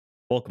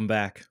Welcome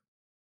back.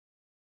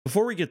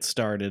 Before we get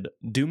started,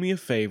 do me a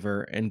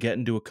favor and get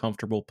into a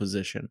comfortable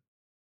position.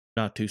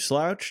 Not too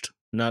slouched,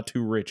 not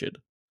too rigid.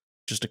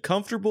 Just a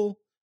comfortable,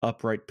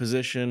 upright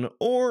position,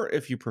 or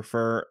if you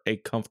prefer, a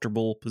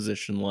comfortable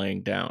position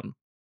laying down.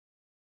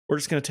 We're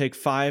just going to take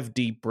 5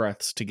 deep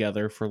breaths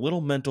together for a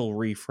little mental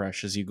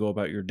refresh as you go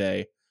about your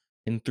day.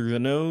 In through the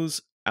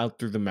nose, out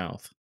through the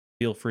mouth.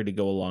 Feel free to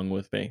go along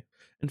with me.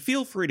 And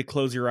feel free to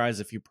close your eyes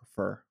if you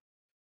prefer.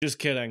 Just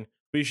kidding.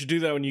 But you should do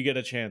that when you get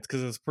a chance,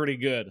 because it's pretty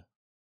good.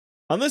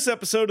 On this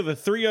episode of The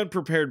Three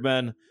Unprepared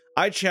Men,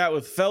 I chat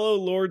with fellow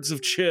Lords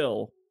of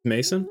Chill,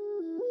 Mason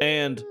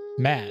and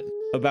Matt,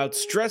 about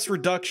stress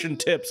reduction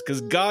tips,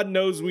 because God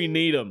knows we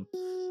need them.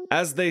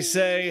 As they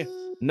say,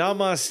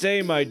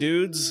 namaste, my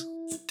dudes.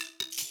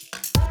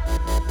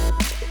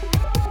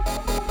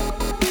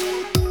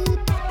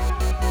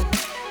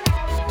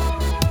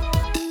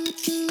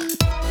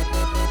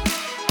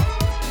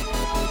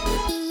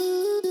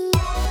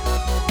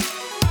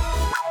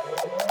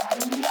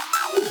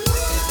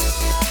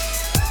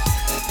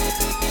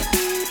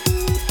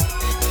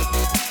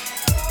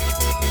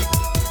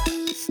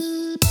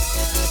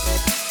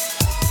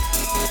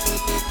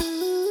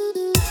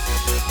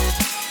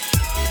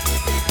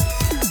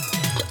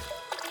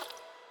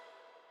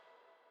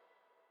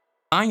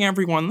 Hi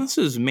everyone, this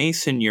is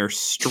Mason, your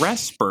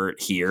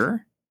stressbert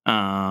here.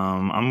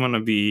 I'm going to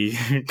be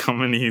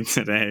coming to you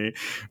today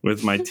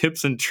with my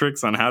tips and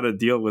tricks on how to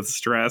deal with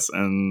stress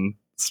and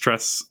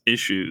stress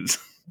issues.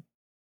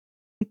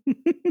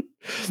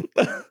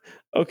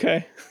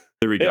 Okay.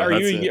 There we go. Are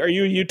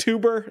you a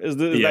YouTuber? Is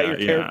that your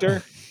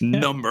character?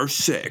 Number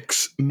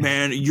 6,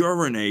 man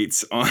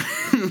urinates on...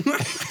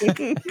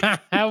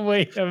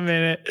 Wait a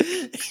minute.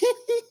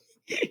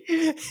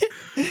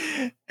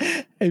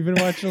 I've been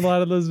watching a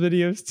lot of those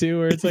videos too,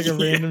 where it's like a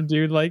random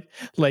dude, like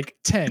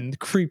 10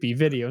 creepy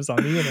videos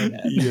on the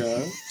internet.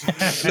 Yeah.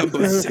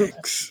 Number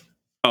 6.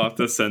 I'll have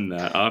to send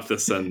that.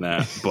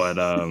 But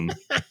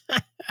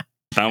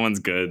that one's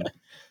good.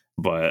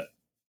 But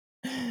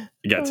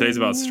yeah, today's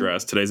about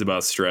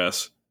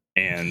stress.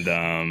 And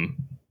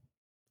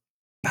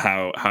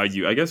how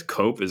you, I guess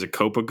cope, is a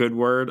cope a good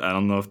word? I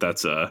don't know if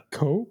that's a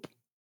cope.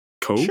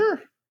 Sure.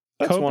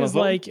 That's Cope is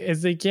like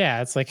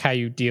it's like how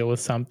you deal with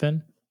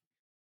something.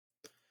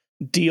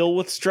 Deal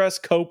with stress,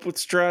 cope with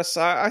stress.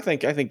 I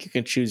think you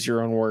can choose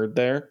your own word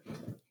there.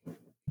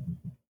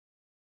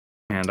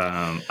 And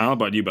I don't know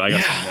about you, but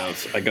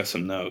I got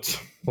some notes.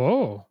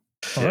 Whoa.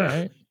 All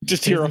right.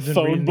 Just hear a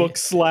phone book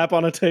slap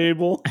on a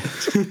table.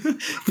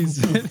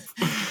 He's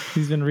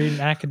been reading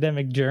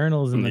academic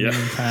journals in the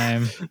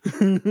meantime.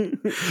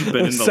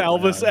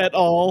 Salvis et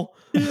al.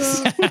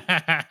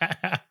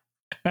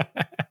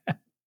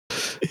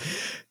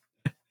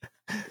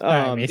 All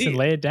right, Mason,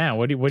 lay it down.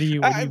 What do you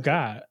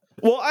got?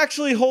 Well,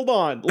 actually, hold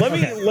on.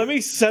 Let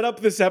me set up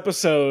this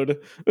episode.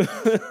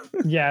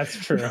 Yeah,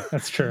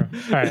 that's true.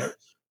 All right.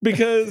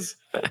 Because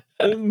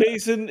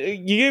Mason,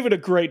 you gave it a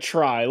great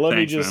try. Thanks,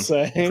 me just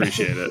say,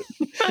 appreciate it.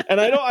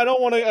 And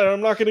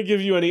I'm not going to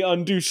give you any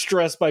undue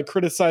stress by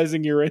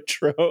criticizing your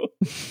intro.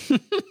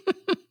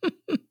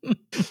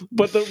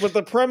 But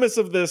the premise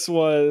of this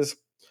was,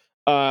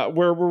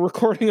 we're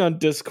recording on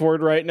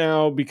Discord right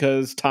now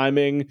because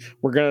timing.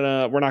 We're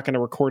not gonna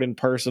record in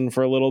person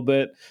for a little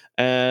bit,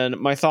 and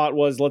my thought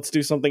was, let's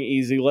do something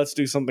easy. Let's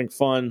do something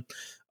fun.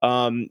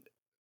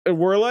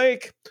 We're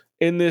like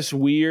in this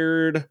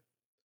weird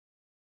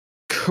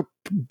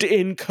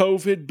in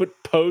COVID, but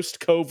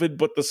post-COVID,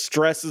 but the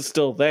stress is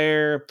still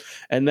there.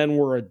 And then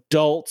we're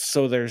adults,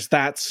 so there's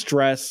that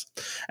stress.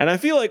 And I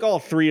feel like all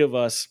three of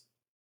us,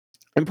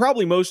 and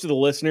probably most of the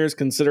listeners,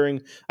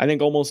 considering I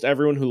think almost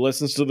everyone who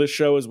listens to this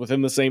show is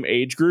within the same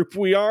age group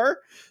we are,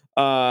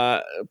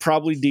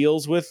 probably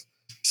deals with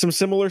some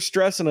similar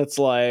stress. And it's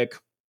like,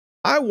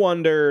 I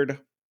wondered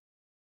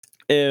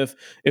if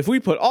we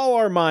put all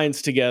our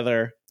minds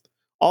together,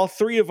 all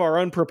three of our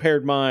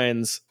unprepared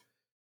minds,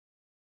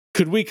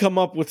 could we come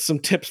up with some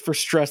tips for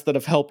stress that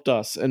have helped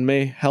us and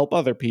may help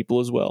other people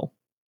as well?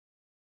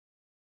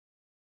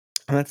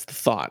 And that's the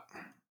thought.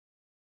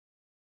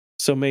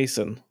 So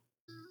Mason,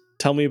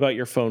 tell me about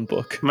your phone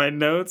book. My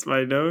notes.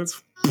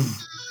 Okay,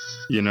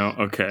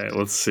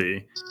 let's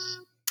see.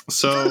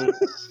 So,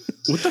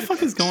 what the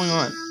fuck is going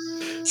on?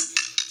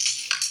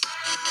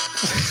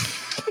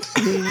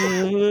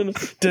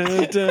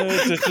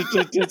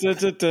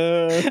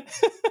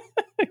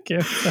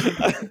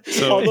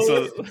 So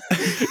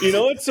you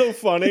know what's so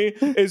funny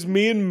is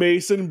me and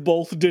Mason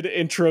both did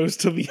intros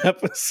to the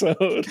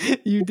episode.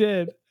 You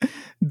did.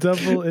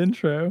 Double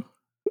intro.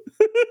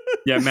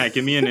 Yeah, Matt,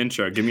 give me an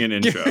intro. At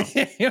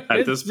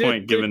this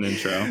point, give an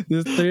intro.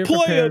 This Three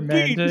Unprepared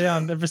Men. Today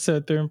on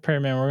episode 3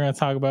 Unprepared Men, we're going to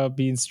talk about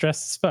being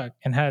stressed as fuck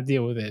and how to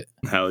deal with it.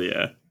 Hell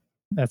yeah.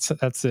 That's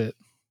it.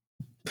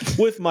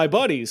 With my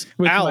buddies,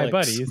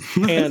 Alex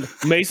and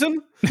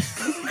Mason.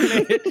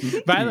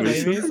 By the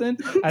way, Mason,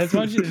 I just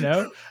want you to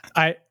know,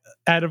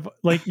 out of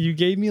like you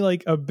gave me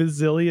like a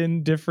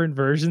bazillion different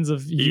versions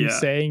of you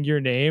saying your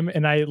name,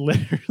 and I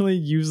literally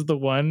used the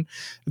one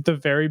at the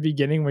very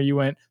beginning where you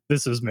went,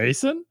 "This is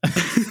Mason,"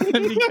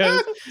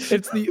 because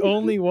it's the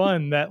only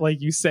one that like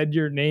you said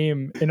your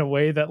name in a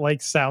way that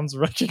like sounds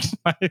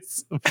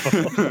recognizable.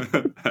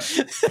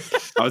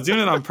 I was doing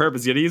it on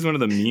purpose. You got to use one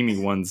of the Mimi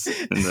ones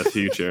in the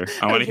future.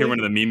 I want to hear one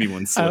of the Mimi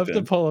ones. I have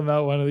to pull them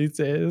out one of these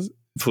days.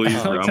 Please,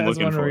 bro. I'm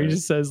looking one for where it. He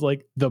just says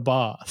like the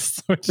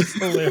boss, which is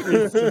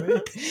hilarious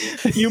to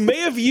me. You may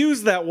have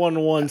used that one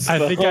once. I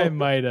think I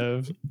might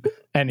have.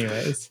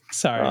 Anyways,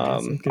 sorry.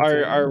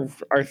 Our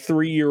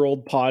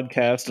 3-year-old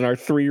podcast and our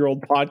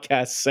 3-year-old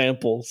podcast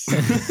samples.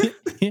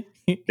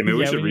 Maybe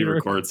we should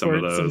re-record some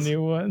of those. Some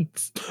new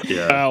ones.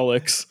 Yeah,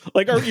 Alex,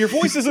 like your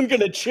voice isn't going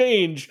to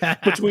change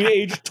between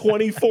age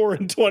 24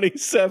 and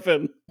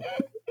 27.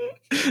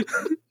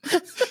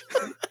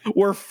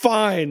 We're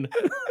fine.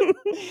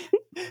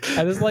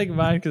 I just like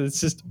mine because it's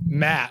just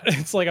Matt.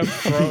 It's like I'm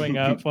throwing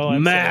up while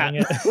I'm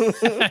saying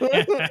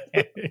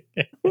it.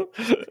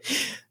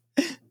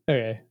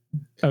 Okay.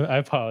 I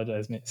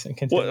apologize, Mason.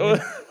 Continue.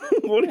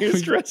 What are your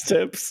stress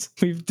tips?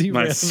 We've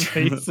derailed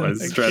Mason. My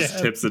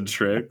stress tips and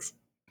tricks.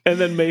 And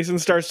then Mason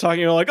starts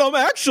talking, like,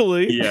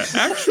 actually. Yeah,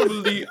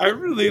 actually, I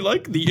really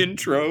like the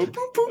intro.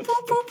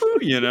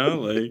 You know,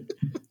 like...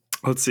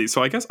 Let's see.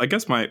 So I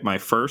guess my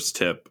first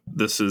tip,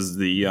 this is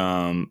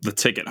the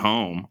ticket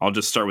home. I'll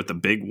just start with the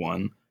big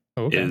one.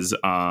 Okay. Is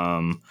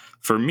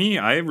for me,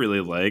 I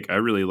really like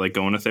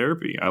going to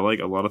therapy. I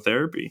like a lot of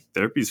therapy.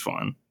 Therapy's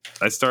fun.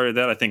 I started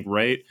that, I think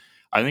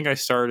I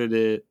started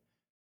it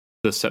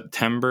the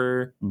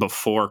September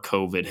before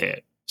COVID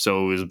hit.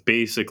 So it was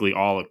basically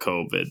all of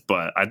COVID.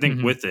 But I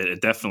think with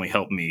it definitely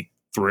helped me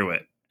through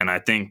it. And I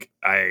think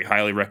I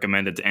highly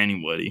recommend it to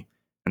anybody.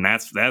 And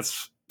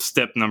that's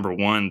step number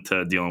 1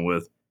 to dealing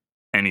with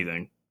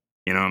anything.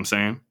 You know what I'm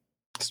saying?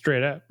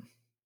 Straight up.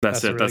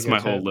 That's it. That's my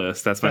whole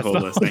list. That's my whole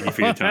list. Thank you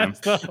for your time.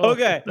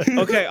 Okay.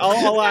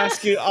 I'll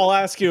ask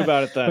you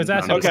about it then.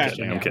 I'm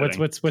kidding.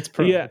 What's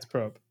probe? Yeah. What's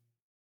probe?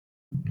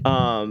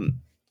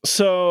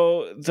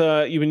 So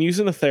you've been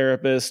using a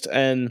therapist,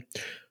 and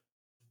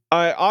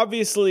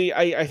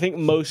I think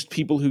most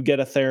people who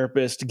get a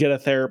therapist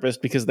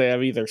because they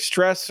have either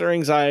stress or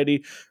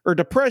anxiety or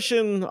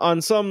depression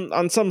on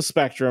some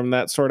spectrum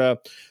that sort of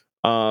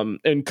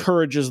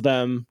encourages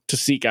them to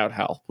seek out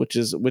help, which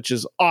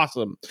is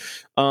awesome.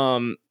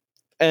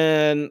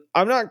 And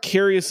I'm not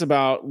curious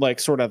about like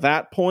sort of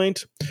that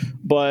point,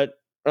 but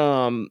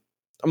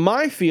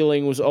my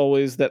feeling was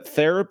always that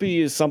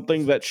therapy is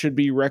something that should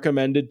be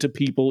recommended to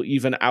people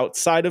even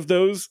outside of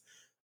those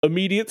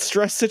immediate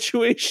stress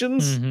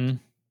situations.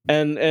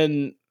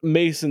 And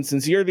Mason,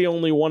 since you're the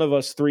only one of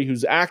us 3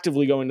 who's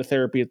actively going to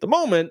therapy at the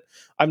moment,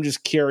 I'm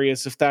just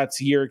curious if that's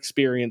your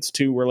experience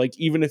too, where like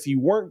even if you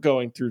weren't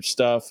going through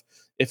stuff,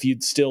 if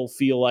you'd still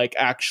feel like,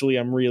 actually,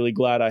 I'm really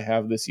glad I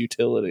have this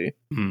utility.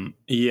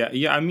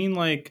 Yeah. I mean,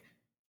 like,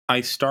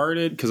 I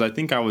started because I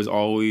think I was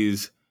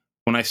always,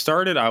 when I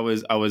started, I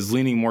was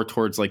leaning more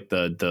towards like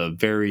the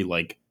very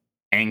like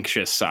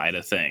anxious side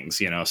of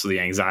things, you know. So the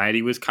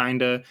anxiety was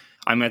kind of,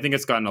 I think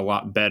it's gotten a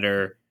lot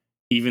better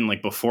even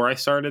like before I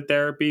started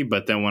therapy.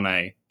 But then when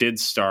I did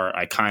start,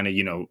 I kind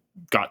of,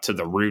 got to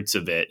the roots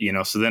of it,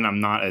 so then I'm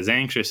not as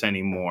anxious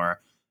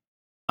anymore.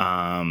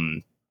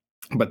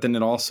 But then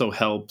it also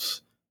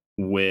helps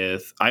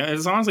with,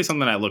 it's honestly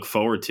something I look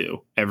forward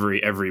to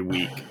every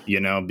week,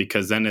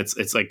 because then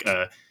it's like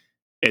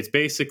it's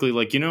basically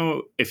like,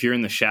 if you're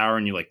in the shower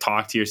and you like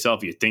talk to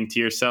yourself, you think to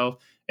yourself,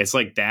 it's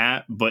like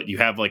that, but you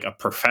have like a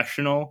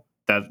professional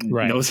that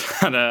knows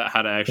how to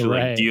actually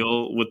like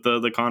deal with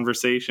the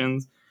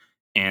conversations.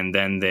 And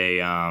then they,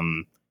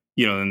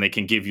 then they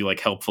can give you like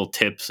helpful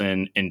tips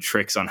and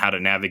tricks on how to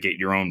navigate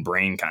your own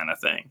brain kind of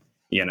thing,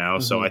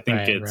 So I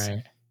think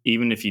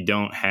even if you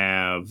don't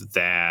have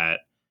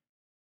that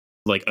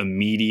like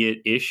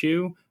immediate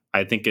issue,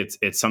 I think it's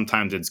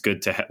sometimes it's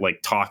good to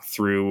like talk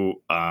through,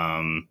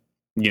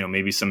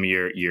 maybe some of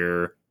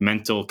your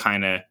mental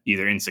kind of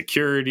either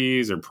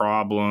insecurities or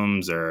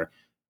problems or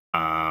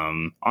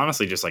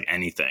honestly just like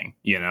anything,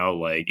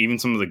 like even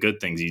some of the good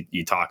things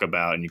you talk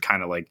about, and you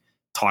kind of like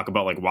talk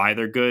about like why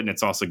they're good. And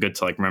it's also good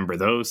to like remember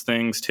those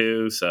things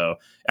too. So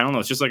I don't know,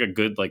 it's just like a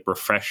good like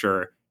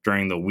refresher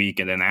during the week.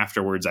 And then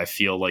afterwards I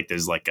feel like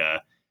there's like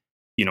a,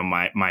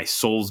 my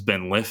soul's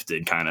been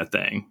lifted kind of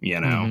thing,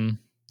 That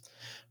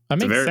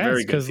makes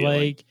sense, because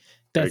like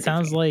that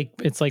sounds like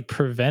it's like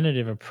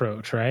preventative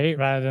approach, right?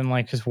 Rather than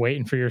like just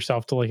waiting for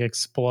yourself to like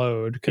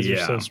explode because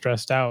you're so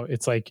stressed out.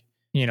 It's like,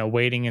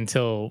 waiting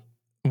until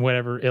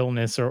whatever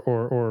illness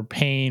or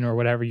pain or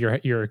whatever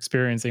you're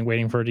experiencing,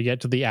 waiting for it to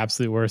get to the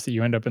absolute worst that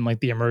you end up in like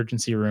the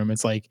emergency room.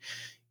 It's like,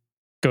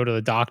 go to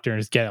the doctor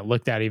and just get it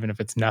looked at, even if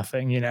it's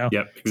nothing, Yep,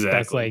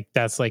 exactly.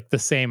 That's like the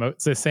same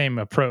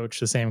approach,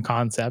 the same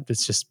concept.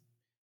 It's just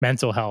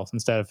mental health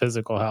instead of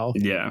physical health.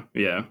 Yeah.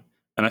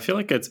 And I feel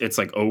like it's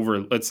like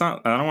it's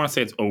not, I don't want to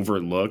say it's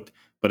overlooked,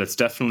 but it's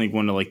definitely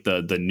one of like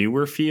the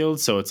newer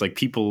fields. So it's like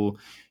people,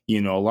 a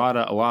lot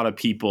of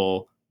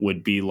people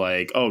would be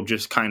like, oh,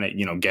 just kind of,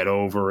 get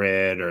over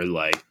it, or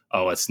like,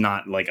 oh, it's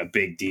not like a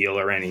big deal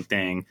or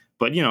anything.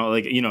 But,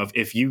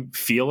 if you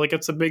feel like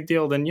it's a big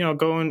deal, then,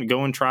 go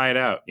and try it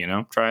out,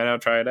 try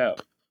it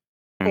out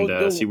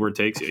and see where it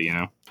takes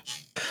you,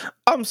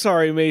 I'm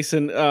sorry,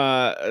 Mason.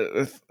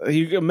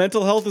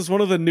 Mental health is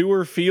one of the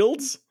newer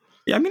fields.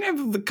 Yeah. I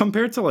mean,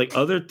 compared to like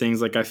other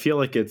things, like I feel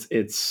like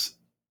it's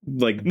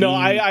like no,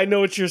 I know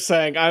what you're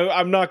saying.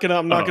 I'm not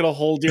gonna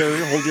hold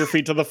your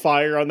feet to the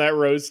fire on that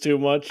rose too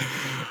much.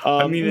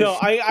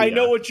 I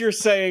know what you're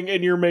saying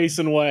in your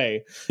Mason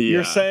way. Yeah.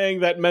 You're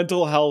saying that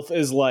mental health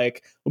is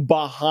like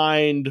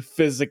behind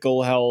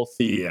physical health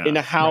in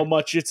how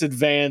much it's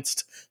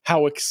advanced,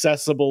 how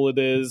accessible it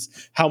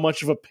is, how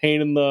much of a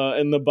pain in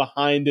the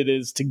behind it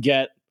is to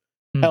get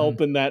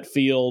help in that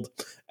field,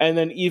 and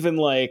then even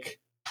like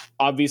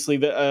obviously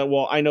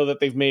I know that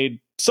they've made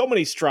so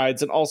many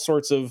strides in all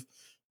sorts of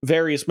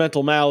various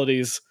mental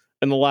maladies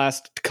in the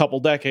last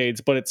couple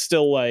decades, but it's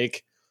still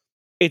like,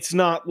 it's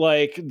not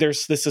like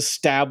there's this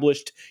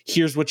established,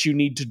 here's what you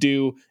need to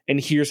do and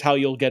here's how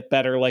you'll get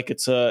better, like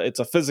it's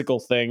a physical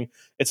thing.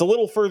 It's a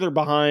little further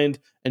behind,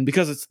 and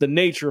because it's the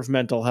nature of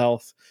mental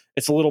health,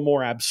 it's a little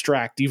more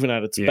abstract even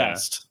at its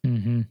best.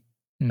 I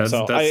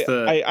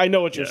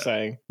know what you're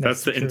saying.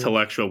 That's the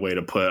intellectual way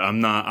to put it. I'm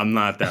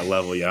not that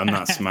level yet. I'm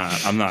not smart.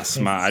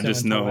 I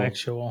just know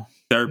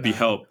therapy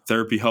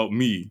helped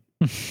me.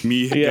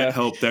 Get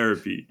help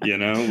therapy,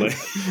 like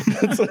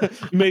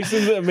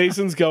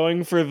Mason's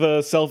going for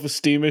the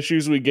self-esteem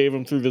issues we gave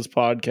him through this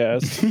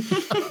podcast.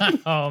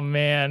 Oh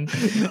man.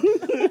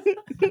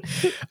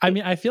 I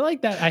mean, I feel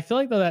like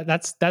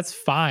that's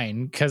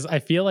fine, because I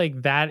feel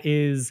like that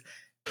is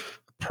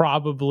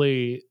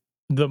probably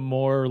the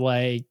more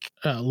like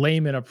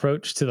layman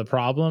approach to the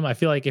problem. I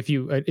feel like if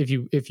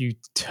you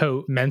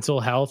tote mental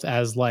health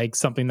as like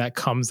something that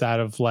comes out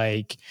of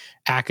like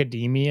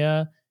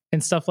academia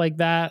and stuff like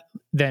that,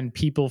 then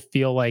people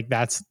feel like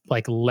that's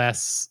like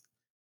less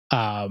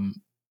an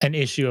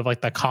issue of like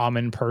the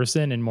common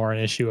person and more an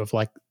issue of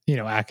like,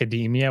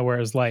 academia.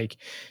 Whereas like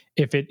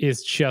if it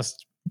is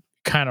just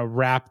kind of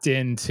wrapped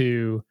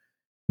into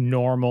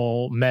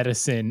normal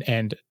medicine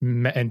and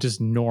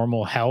just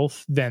normal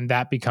health, then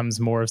that becomes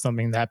more of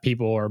something that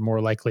people are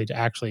more likely to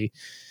actually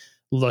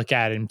look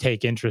at and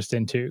take interest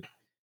into.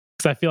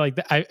 Because I feel like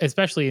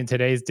especially in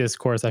today's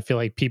discourse, I feel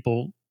like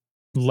people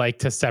like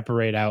to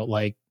separate out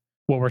like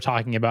what we're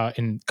talking about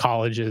in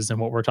colleges and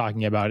what we're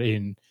talking about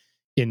in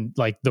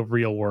like the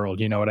real world.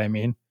 You know what I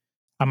mean?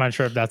 I'm not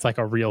sure if that's like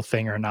a real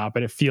thing or not,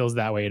 but it feels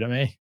that way to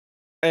me.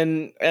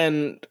 And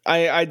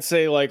I'd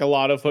say like a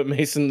lot of what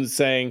Mason's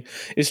saying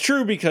is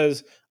true,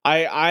 because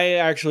I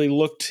actually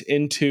looked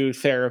into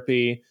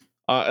therapy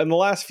in the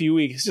last few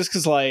weeks, just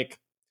because like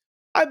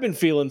I've been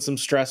feeling some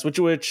stress,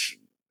 which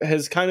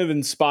has kind of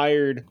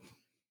inspired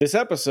this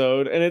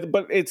episode.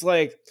 But it's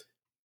like,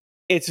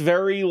 it's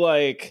very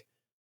like,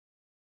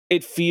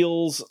 it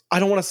feels, I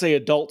don't want to say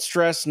adult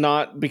stress,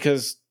 not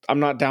because I'm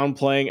not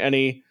downplaying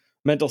any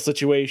mental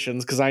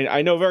situations, because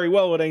I know very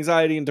well what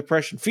anxiety and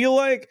depression feel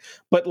like,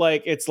 but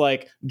like it's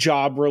like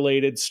job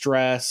related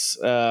stress,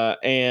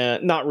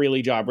 and not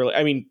really job related.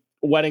 I mean,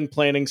 wedding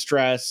planning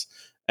stress,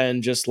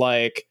 and just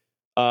like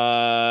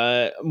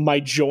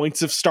my joints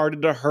have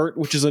started to hurt,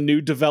 which is a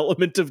new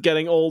development of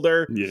getting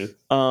older. Yeah.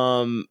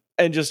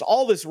 And just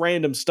all this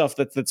random stuff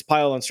that's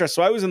piled on stress.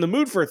 So I was in the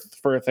mood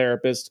for a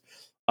therapist,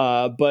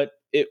 but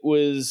it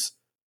was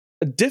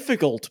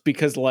difficult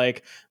because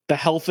like the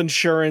health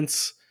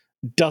insurance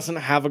doesn't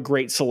have a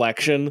great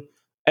selection,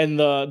 and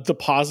the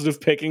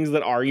positive pickings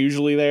that are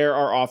usually there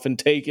are often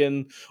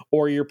taken,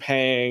 or you're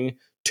paying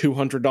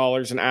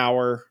 $200 an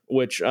hour,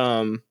 which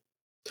I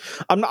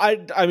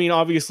mean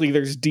obviously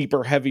there's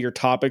deeper, heavier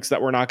topics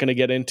that we're not going to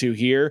get into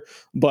here,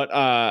 but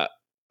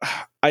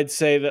I'd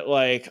say that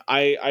like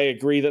I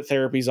agree that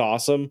therapy's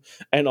awesome,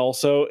 and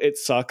also it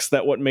sucks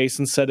that what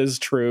Mason said is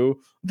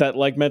true, that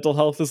like mental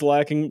health is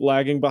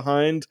lagging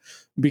behind,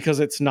 because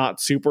it's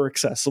not super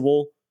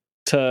accessible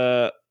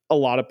to a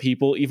lot of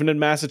people, even in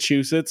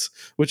Massachusetts,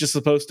 which is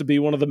supposed to be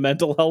one of the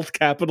mental health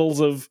capitals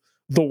of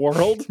the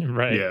world.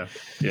 Right. Yeah.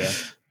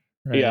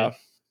 Right. Yeah.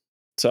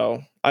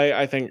 So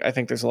I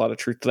think there's a lot of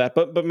truth to that.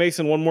 But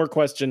Mason, one more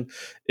question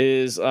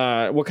is,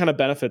 what kind of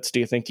benefits do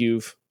you think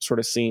you've sort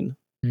of seen?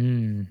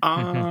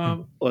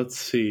 Let's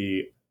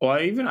see. Well,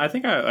 I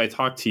think I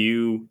talked to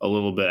you a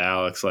little bit,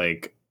 Alex.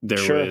 Like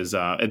there was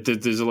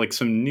there's like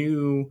some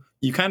new,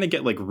 you kind of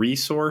get like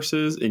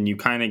resources, and you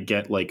kind of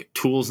get like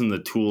tools in the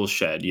tool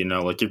shed,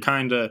 like you're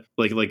kind of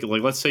like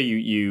let's say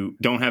you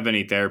don't have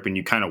any therapy, and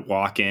you kind of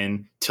walk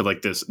in to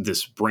like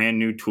this brand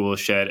new tool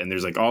shed, and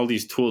there's like all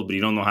these tools, but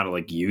you don't know how to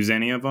like use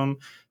any of them.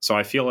 So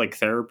I feel like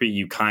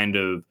therapy,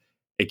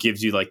 it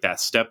gives you like that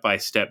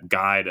step-by-step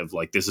guide of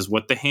like, this is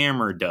what the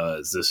hammer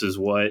does, this is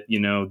what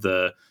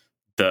the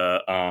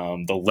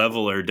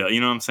leveler does, you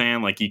know what I'm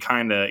saying? Like you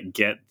kind of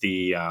get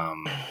the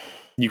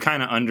you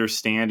kind of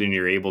understand, and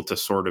you're able to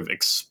sort of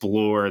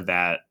explore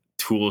that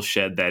tool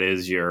shed that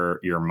is your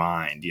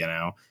mind,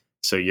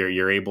 So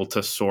you're able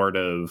to sort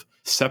of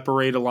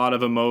separate a lot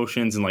of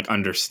emotions and like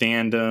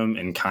understand them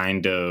and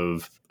kind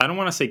of, I don't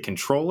want to say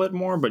control it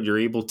more, but you're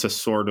able to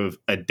sort of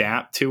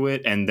adapt to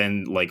it and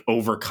then like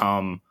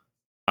overcome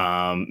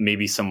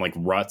maybe some like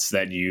ruts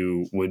that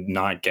you would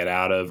not get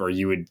out of, or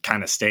you would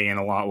kind of stay in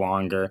a lot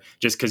longer,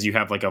 just because you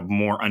have like a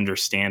more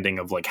understanding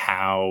of like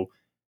how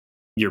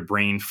your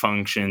brain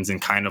functions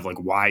and kind of like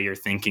why you're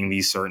thinking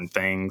these certain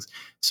things.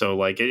 So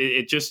like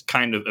it just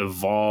kind of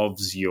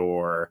evolves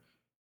your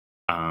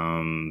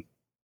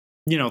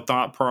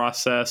thought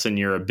process and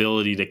your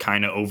ability to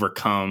kind of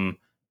overcome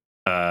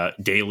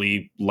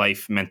daily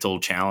life mental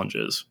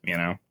challenges,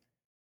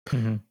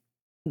 Mm-hmm.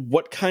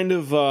 What kind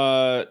of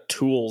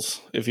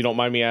tools, if you don't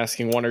mind me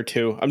asking, one or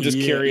two? I'm just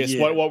curious.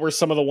 Yeah. What were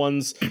some of the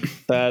ones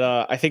that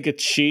I think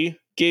it's she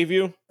gave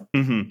you?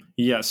 Mm-hmm.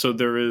 Yeah. So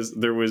there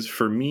was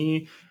for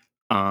me,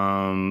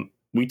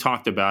 we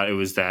talked about, it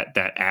was that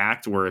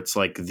ACT where it's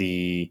like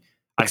the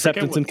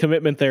acceptance and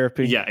commitment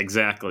therapy. Yeah,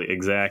 exactly.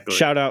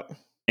 Shout out.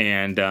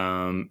 And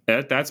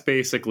that's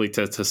basically,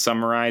 to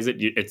summarize it,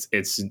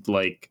 it's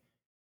like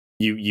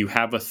you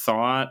have a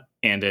thought,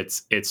 and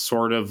it's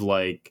sort of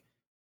like,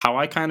 how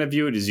I kind of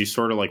view it is you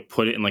sort of like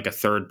put it in like a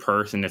third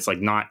person. It's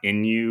like not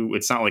in you.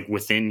 It's not like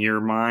within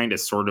your mind.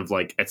 It's sort of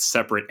like a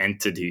separate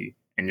entity,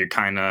 and you're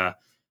kind of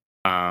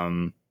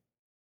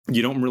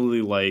you don't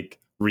really like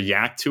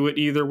react to it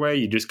either way.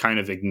 You just kind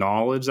of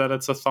acknowledge that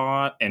it's a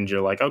thought, and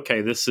you're like,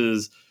 okay, this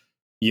is,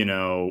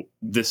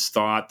 this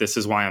thought, this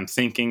is why I'm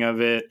thinking of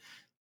it.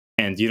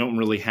 And you don't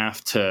really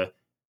have to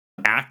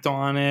act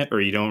on it, or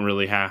you don't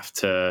really have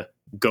to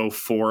go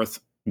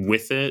forth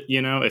with it.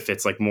 If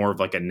it's like more of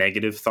like a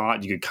negative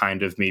thought, you could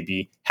kind of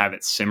maybe have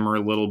it simmer a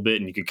little bit,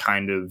 and you could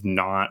kind of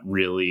not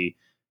really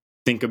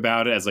think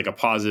about it as like a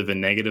positive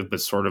and negative,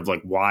 but sort of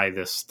like why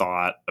this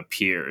thought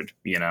appeared,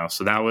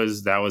 so that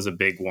was a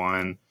big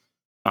one.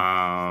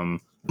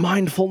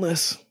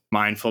 Mindfulness.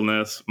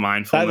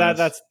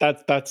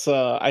 That's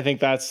I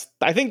think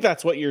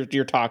that's what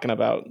you're talking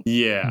about.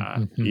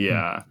 Yeah.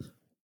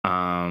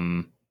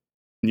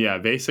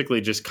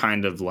 Basically just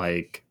kind of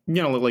like,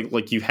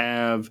 like you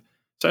have,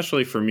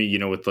 especially for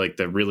me, with like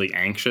the really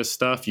anxious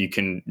stuff, you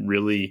can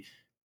really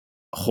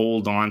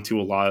hold on to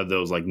a lot of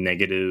those like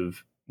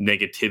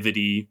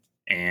negativity.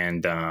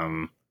 And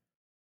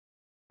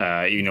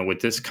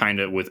with this kind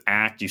of, with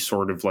ACT, you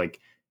sort of like,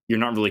 you're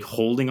not really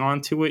holding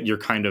on to it. You're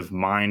kind of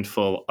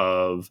mindful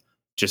of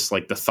just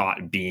like the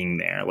thought being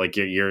there. Like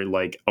you're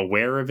like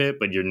aware of it,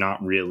 but you're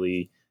not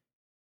really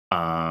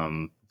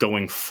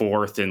going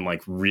forth and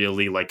like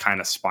really like kind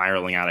of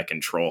spiraling out of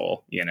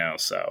control,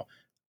 so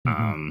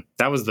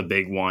that was the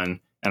big one.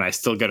 And I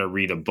still got to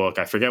read a book.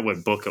 I forget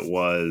what book it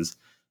was,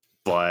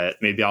 but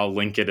maybe I'll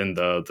link it in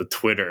the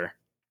Twitter.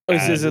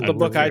 Is it the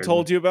book I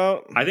told you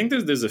about? I think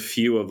there's a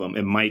few of them.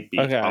 It might be.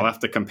 Okay. I'll have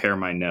to compare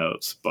my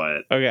notes,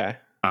 but okay.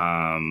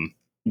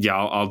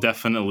 I'll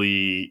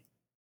definitely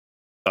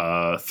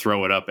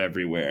throw it up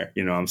everywhere.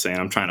 You know what I'm saying?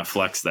 I'm trying to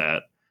flex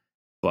that.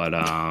 But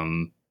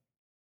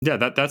yeah,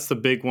 that's the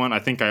big one. I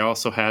think I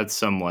also had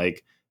some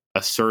like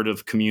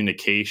assertive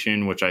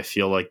communication, which I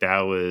feel like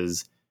that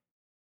was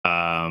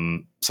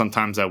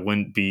sometimes I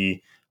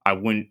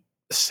wouldn't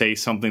say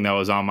something that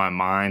was on my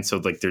mind. So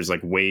like there's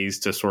like ways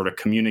to sort of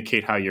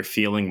communicate how you're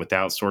feeling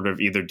without sort of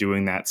either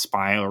doing that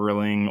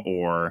spiraling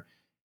or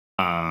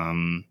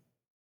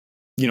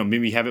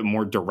maybe have it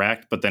more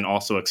direct, but then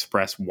also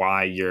express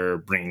why you're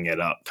bringing it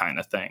up, kind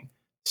of thing.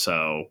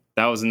 So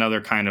that was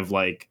another kind of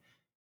like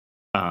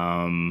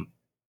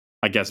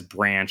I guess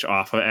branch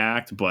off of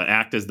ACT, but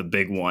ACT is the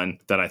big one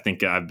that I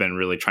think I've been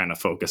really trying to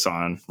focus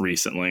on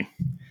recently.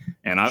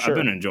 And I've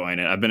been enjoying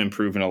it. I've been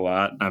improving a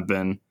lot. I've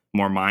been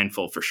more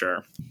mindful for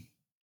sure.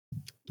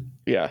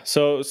 Yeah.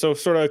 So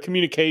sort of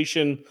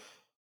communicating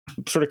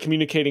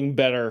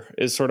better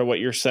is sort of what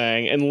you're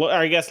saying. And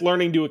I guess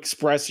learning to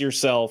express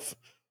yourself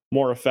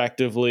more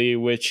effectively,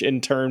 which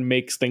in turn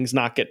makes things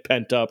not get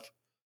pent up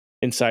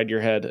inside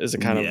your head, is a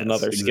kind of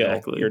another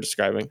skill you're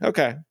describing.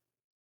 Okay,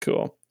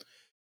 cool.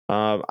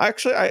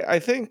 Actually, I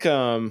think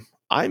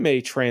I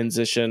may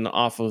transition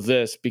off of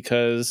this,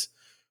 because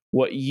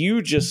what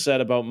you just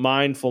said about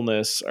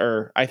mindfulness,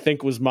 or I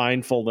think was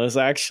mindfulness,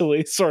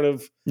 actually sort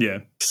of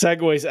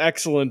segues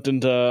excellent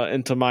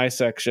into my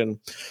section,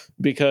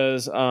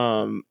 because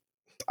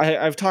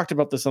I've talked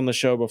about this on the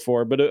show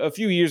before, but a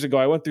few years ago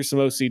I went through some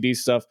OCD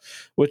stuff,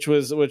 which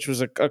was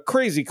a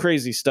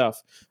crazy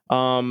stuff.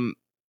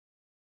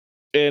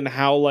 And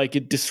how like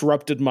it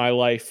disrupted my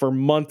life for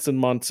months and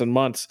months and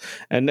months,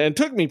 and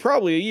took me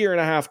probably a year and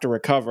a half to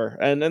recover.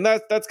 And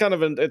that's kind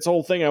of its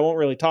whole thing I won't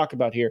really talk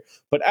about here.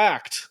 But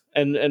ACT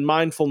and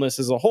mindfulness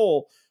as a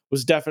whole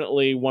was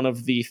definitely one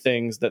of the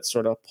things that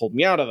sort of pulled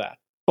me out of that.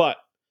 But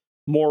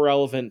more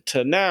relevant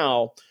to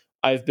now,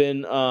 I've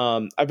been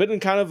in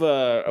kind of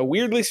a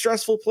weirdly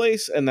stressful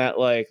place, and that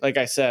like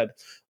I said,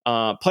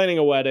 planning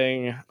a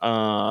wedding,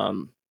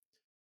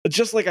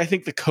 just like I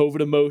think the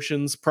COVID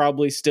emotions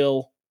probably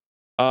still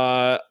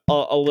a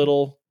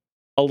little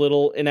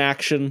in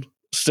action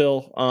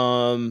still.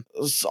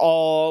 It's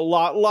all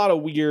a lot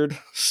of weird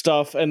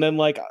stuff. And then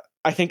like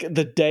I think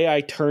the day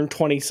I turned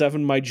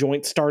 27, my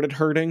joint started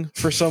hurting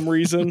for some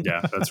reason. Yeah,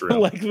 that's real.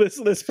 Like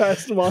this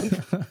past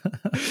month,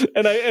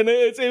 and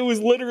it was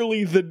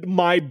literally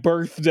my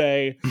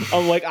birthday.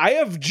 I'm like, I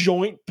have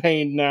joint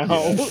pain now.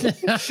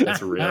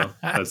 That's real.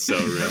 That's so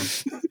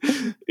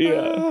real.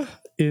 Yeah,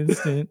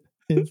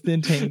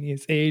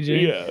 instantaneous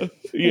aging.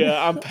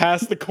 Yeah. I'm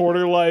past the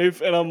quarter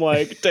life, and I'm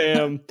like,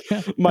 damn,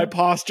 my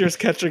posture's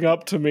catching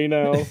up to me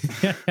now.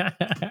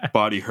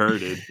 Body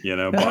hurted,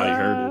 body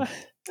hurted.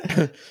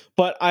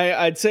 But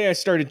I'd say I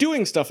started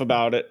doing stuff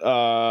about it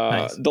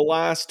Nice. The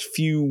last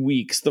few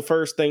weeks. The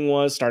first thing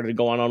was started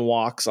going on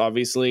walks,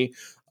 obviously.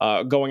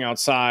 Going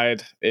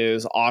outside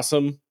is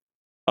awesome.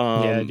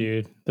 Yeah,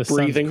 dude. The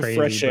breathing sun's crazy,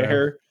 fresh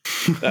air,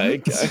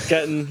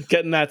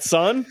 getting that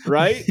sun,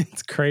 right?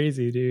 It's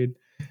crazy, dude.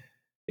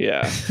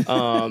 Yeah.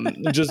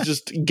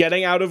 Just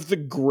getting out of the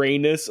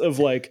grayness of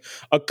like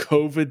a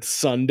COVID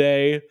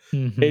Sunday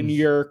in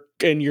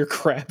your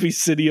crappy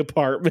city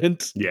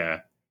apartment. Yeah.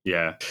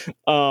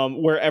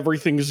 Where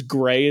everything's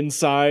gray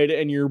inside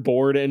and you're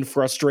bored and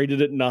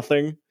frustrated at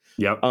nothing.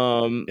 Yep.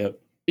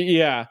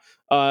 Yeah.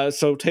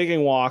 So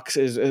taking walks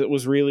it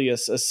was really a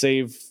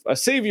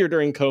savior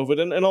during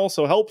COVID and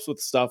also helps with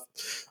stuff.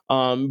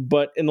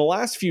 But in the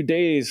last few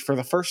days, for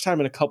the first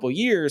time in a couple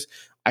years,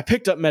 I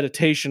picked up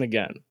meditation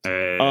again.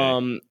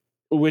 Hey.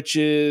 Which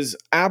is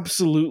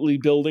absolutely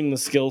building the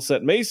skill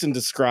set Mason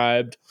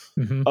described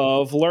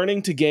of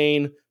learning to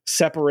gain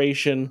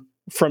separation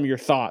from your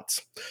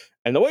thoughts.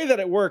 And the way that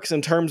it works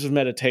in terms of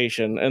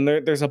meditation, and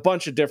there's a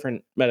bunch of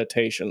different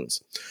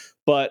meditations,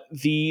 but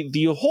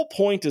the whole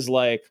point is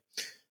like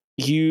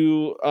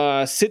you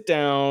sit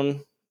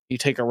down, you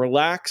take a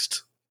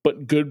relaxed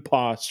but good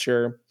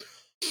posture,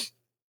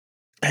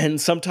 and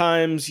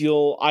sometimes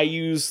I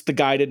use the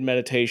guided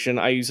meditation.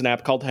 I use an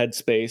app called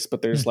Headspace,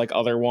 but there's like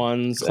other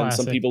ones. Classic. And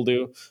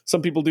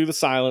some people do the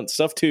silent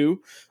stuff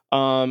too.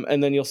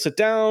 And then you'll sit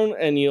down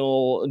and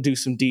you'll do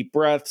some deep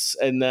breaths.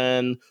 And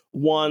then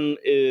one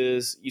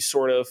is you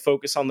sort of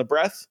focus on the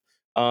breath,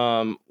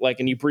 and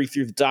you breathe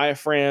through the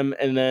diaphragm.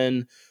 And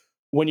then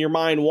when your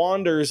mind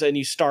wanders and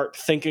you start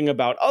thinking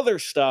about other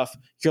stuff,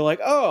 you're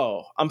like,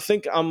 oh,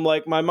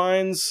 my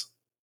mind's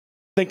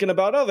thinking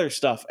about other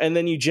stuff. And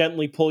then you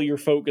gently pull your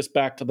focus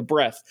back to the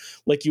breath.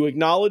 Like you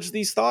acknowledge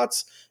these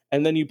thoughts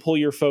and then you pull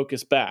your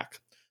focus back.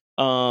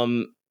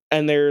 And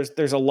there's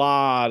a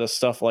lot of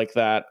stuff like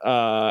that.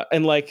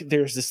 And like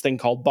there's this thing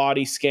called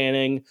body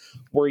scanning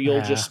where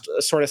you'll just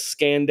sort of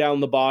scan down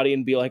the body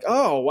and be like,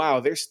 oh,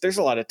 wow, there's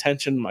a lot of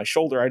tension in my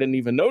shoulder I didn't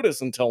even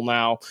notice until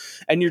now.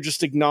 And you're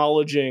just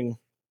acknowledging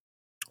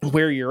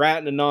where you're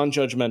at in a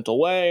non-judgmental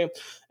way,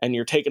 and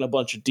you're taking a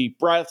bunch of deep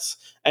breaths.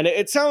 And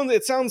it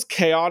sounds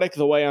chaotic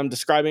the way I'm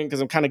describing it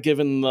because I'm kind of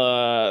giving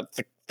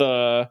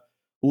the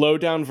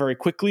lowdown very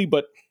quickly,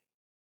 but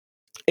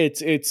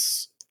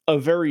it's a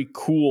very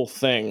cool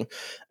thing.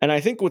 And I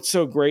think what's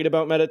so great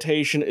about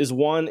meditation is,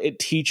 one, it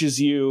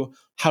teaches you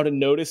how to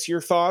notice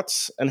your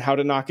thoughts and how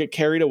to not get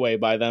carried away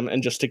by them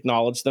and just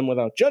acknowledge them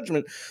without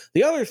judgment.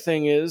 The other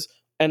thing is,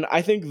 and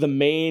I think the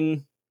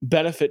main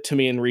benefit to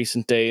me in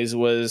recent days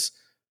was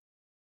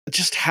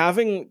just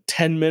having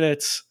 10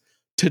 minutes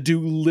to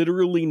do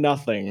literally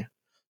nothing,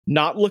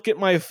 not look at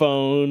my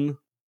phone,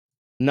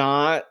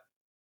 not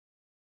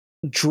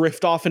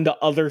drift off into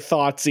other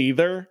thoughts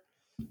either.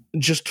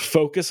 Just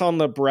focus on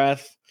the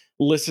breath,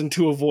 listen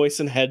to a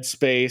voice in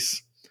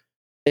Headspace,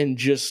 and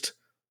just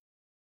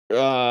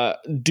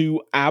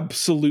do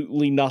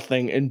absolutely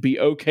nothing and be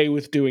okay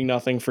with doing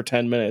nothing for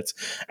 10 minutes.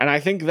 And I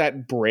think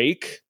that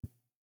break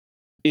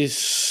is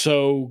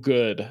so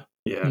good.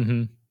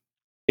 Yeah.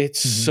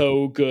 It's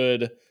so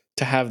good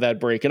to have that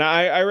break. And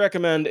I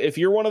recommend, if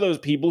you're one of those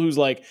people who's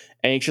like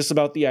anxious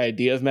about the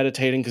idea of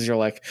meditating because you're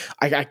like,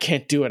 I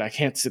can't do it, I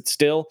can't sit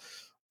still,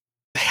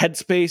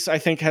 Headspace, I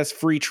think, has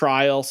free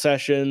trial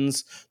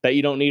sessions that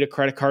you don't need a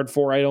credit card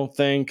for, I don't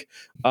think.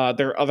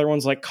 There are other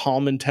ones like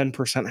Calm and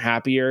 10%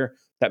 Happier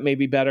that may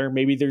be better.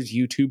 Maybe there's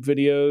YouTube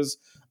videos.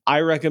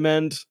 I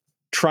recommend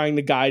trying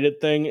the guided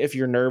thing if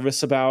you're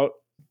nervous about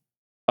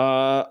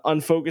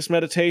unfocused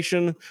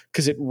meditation,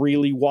 because it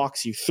really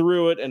walks you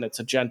through it and it's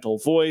a gentle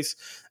voice.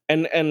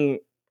 And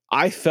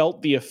I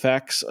felt the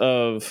effects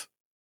of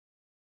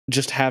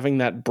just having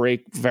that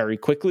break very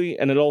quickly.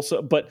 And it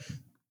also, but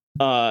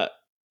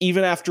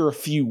even after a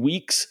few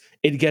weeks,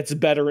 it gets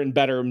better and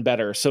better and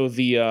better. So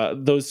the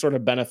those sort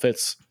of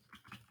benefits,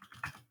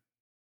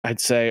 I'd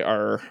say,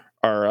 are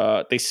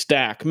they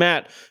stack.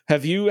 Matt,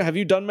 have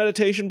you done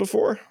meditation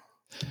before?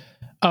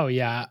 Oh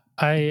yeah,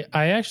 I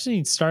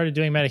actually started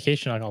doing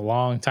meditation like a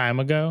long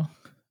time ago.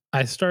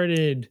 I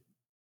started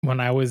when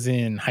I was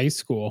in high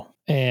school,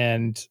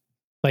 and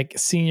like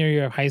senior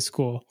year of high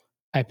school,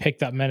 I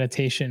picked up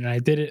meditation and I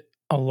did it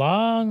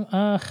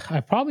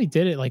I probably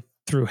did it like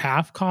through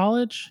half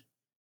college.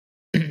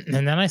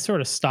 And then I sort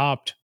of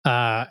stopped.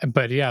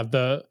 But yeah,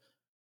 the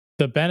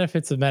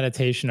benefits of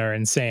meditation are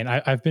insane.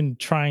 I've been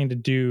trying to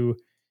do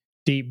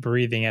deep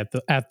breathing at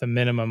the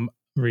minimum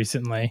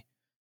recently.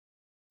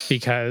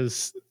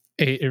 because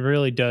it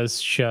really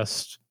does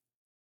just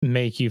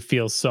make you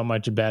feel so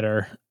much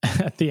better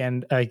at the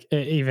end, like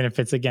even if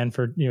it's again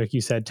for, you know, like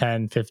you said,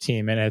 10,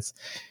 15 minutes.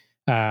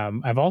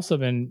 I've also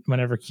been,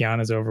 whenever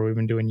Kiana's over, we've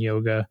been doing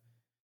yoga.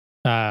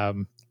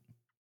 And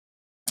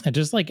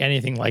just like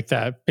anything like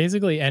that,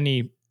 basically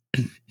any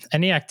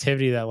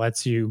activity that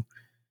lets you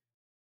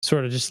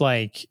sort of just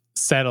like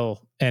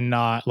settle and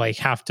not like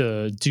have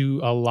to do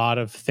a lot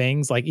of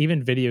things. Like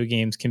even video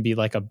games can be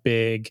like a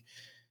big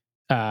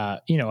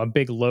a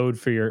big load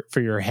for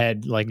your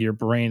head. Like your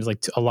brain's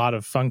like a lot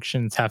of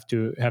functions have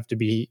to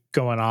be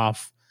going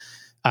off.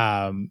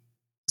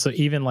 So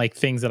even like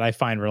things that I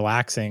find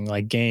relaxing,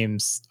 like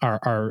games,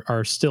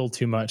 are still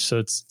too much. So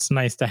it's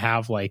nice to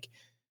have like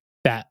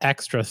that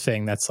extra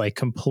thing that's like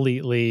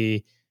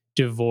completely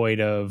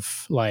devoid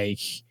of like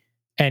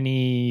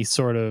any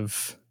sort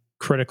of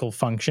critical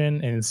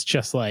function, and it's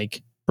just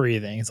like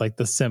breathing. It's like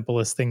the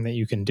simplest thing that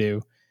you can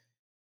do.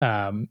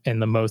 And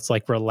the most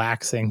like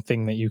relaxing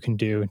thing that you can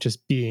do,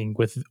 just being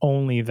with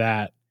only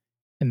that,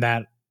 and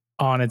that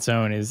on its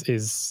own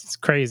is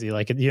crazy.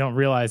 Like you don't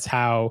realize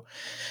how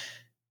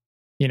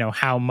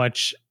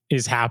much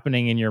is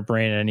happening in your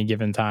brain at any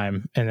given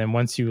time. And then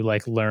once you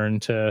like learn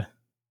to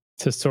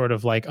sort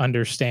of like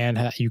understand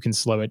how you can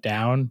slow it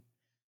down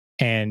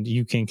and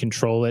you can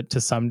control it to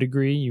some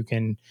degree, you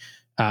can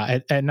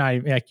at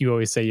night, like you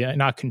always say,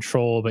 not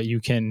control, but you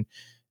can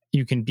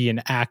be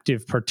an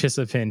active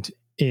participant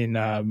in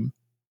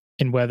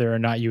whether or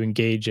not you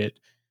engage it,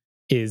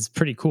 is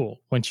pretty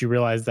cool once you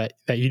realize that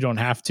you don't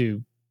have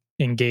to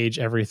engage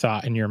every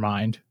thought in your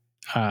mind.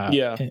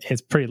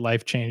 It's pretty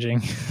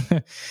life-changing.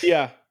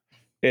 Yeah.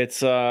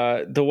 It's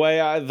the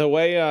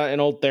way an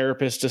old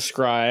therapist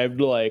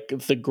described like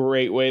the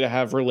great way to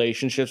have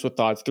relationships with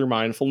thoughts through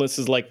mindfulness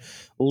is like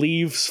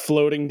leaves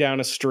floating down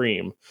a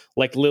stream,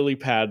 like lily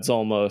pads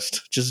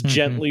almost, just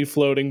gently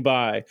floating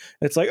by.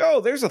 It's like,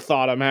 oh, there's a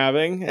thought I'm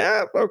having.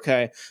 Yeah,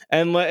 okay.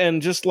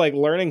 And just like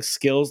learning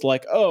skills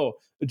like, oh,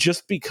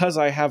 just because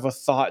I have a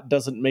thought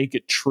doesn't make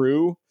it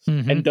true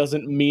and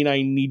doesn't mean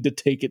I need to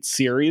take it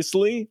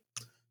seriously.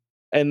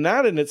 And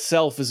that in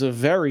itself is a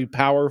very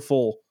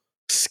powerful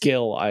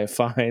skill, I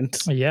find.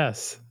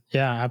 Yes.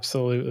 Yeah,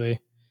 absolutely.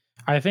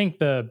 I think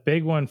the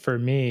big one for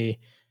me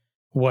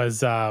was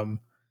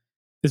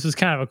this was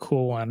kind of a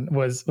cool one,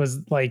 was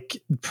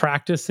like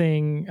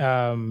practicing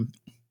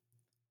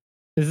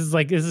this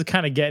is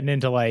kind of getting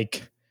into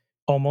like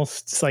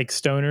almost like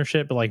stoner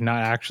shit, but like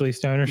not actually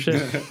stoner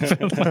shit.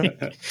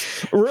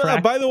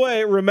 By the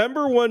way,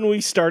 remember when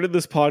we started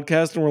this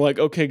podcast and we're like,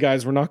 okay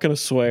guys, we're not gonna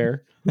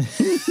swear?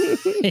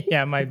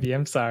 Yeah, it might be.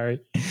 I'm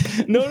sorry.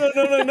 No.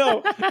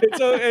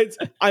 It's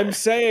I'm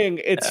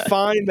saying it's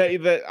fine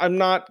that I'm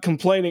not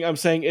complaining. I'm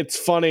saying it's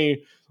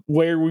funny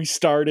where we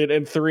started,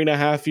 and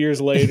 3.5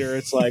 years later,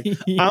 it's like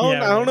I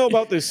don't know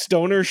about this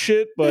stoner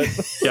shit, but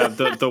yeah,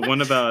 the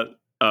one about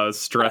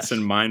stress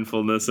and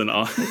mindfulness and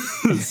all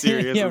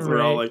seriousness. Yeah,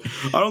 we're all like,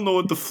 I don't know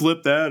what the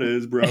flip that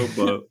is, bro,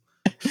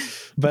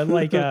 but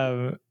like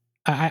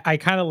I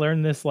kind of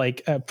learned this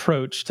like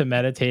approach to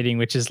meditating,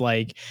 which is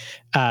like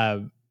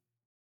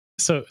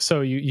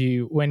so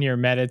you when you're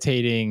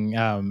meditating,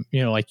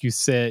 like you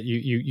sit,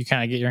 you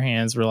kind of get your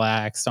hands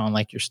relaxed on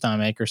like your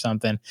stomach or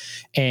something,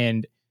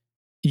 and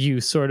you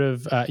sort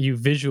of you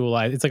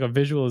visualize. It's like a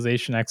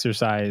visualization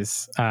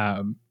exercise,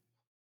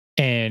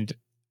 and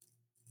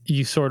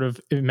you sort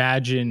of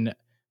imagine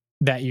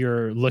that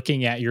you're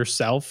looking at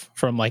yourself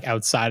from like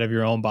outside of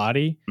your own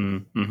body,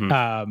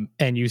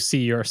 and you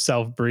see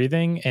yourself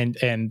breathing,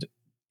 and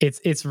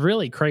it's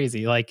really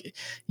crazy. Like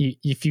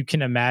if you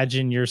can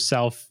imagine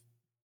yourself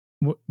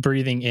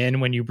breathing in,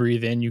 when you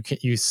breathe in,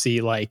 you see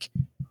like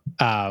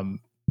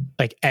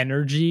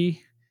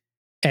energy,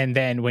 and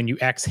then when you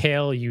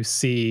exhale, you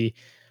see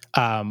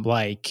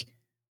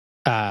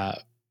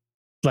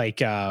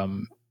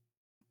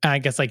I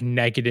guess like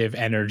negative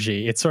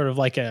energy. It's sort of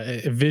like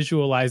a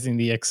visualizing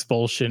the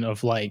expulsion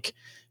of like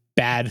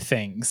bad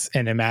things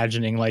and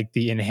imagining like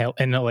the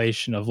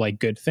inhalation of like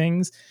good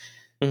things.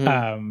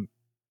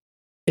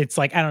 It's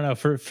like, I don't know,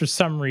 for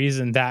some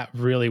reason that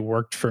really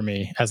worked for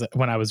me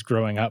when I was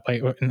growing up,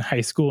 like in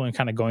high school and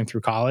kind of going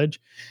through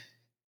college.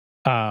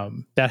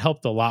 That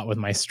helped a lot with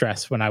my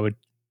stress when I would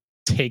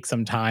take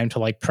some time to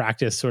like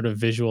practice sort of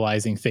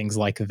visualizing things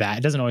like that.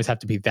 It doesn't always have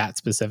to be that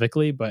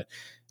specifically, but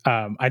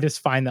I just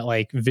find that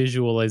like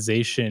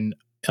visualization,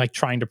 like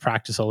trying to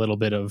practice a little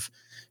bit of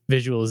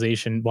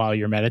visualization while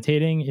you're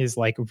meditating, is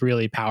like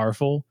really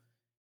powerful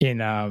in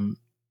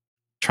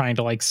trying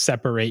to like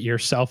separate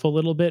yourself a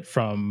little bit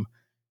from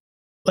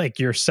like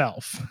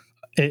yourself.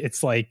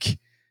 It's like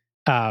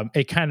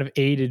it kind of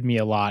aided me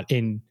a lot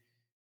in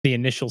the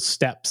initial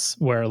steps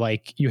where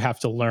like you have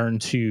to learn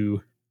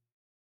to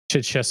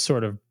just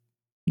sort of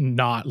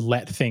not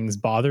let things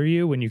bother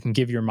you, when you can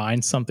give your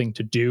mind something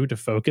to do, to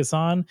focus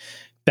on,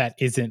 that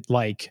isn't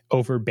like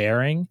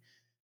overbearing,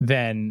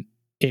 then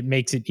it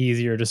makes it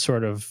easier to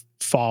sort of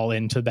fall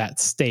into that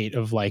state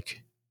of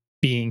like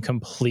being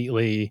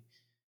completely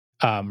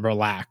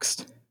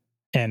relaxed.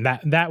 And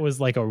that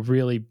was like a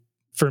really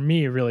for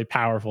me, a really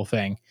powerful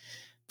thing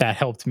that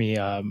helped me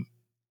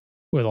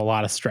with a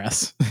lot of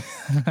stress.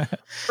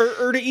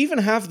 or to even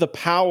have the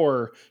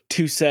power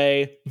to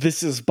say,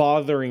 this is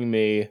bothering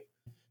me,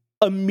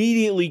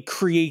 immediately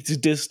creates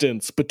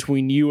distance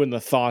between you and the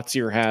thoughts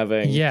you're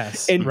having.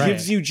 Yes. And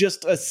gives you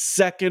just a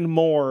second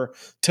more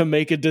to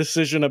make a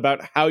decision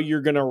about how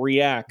you're going to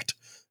react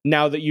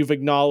now that you've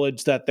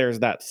acknowledged that there's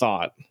that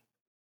thought.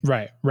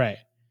 Right.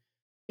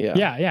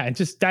 Yeah. And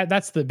just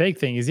that's the big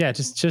thing is,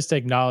 just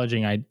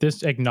acknowledging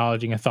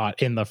acknowledging a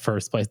thought in the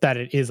first place, that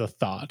it is a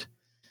thought.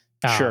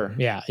 Sure.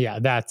 Yeah.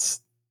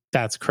 That's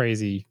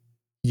crazy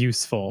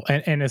useful.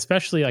 And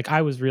especially like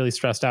I was really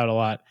stressed out a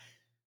lot,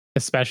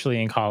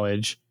 especially in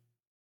college.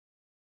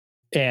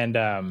 And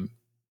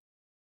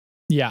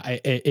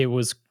it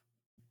was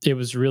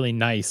really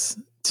nice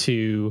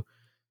to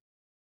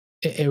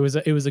it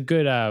was a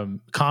good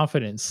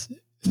confidence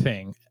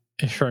thing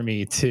for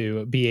me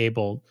to be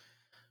able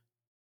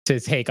to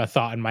take a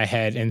thought in my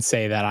head and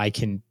say that I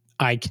can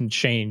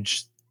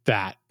change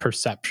that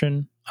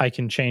perception. I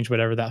can change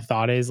whatever that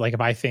thought is. Like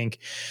if I think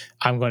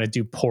I'm going to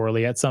do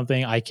poorly at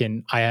something, I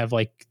have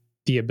like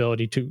the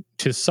ability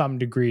to some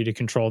degree to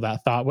control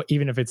that thought,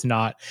 even if it's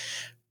not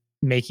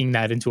making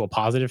that into a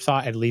positive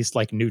thought, at least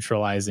like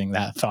neutralizing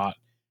that thought.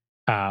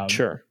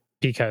 Sure.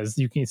 Because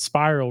you can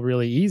spiral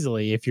really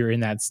easily if you're in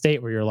that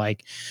state where you're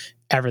like,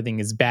 everything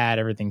is bad,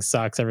 everything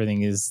sucks,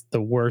 everything is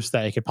the worst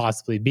that it could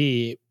possibly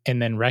be.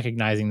 And then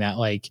recognizing that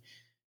like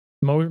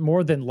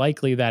more than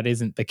likely that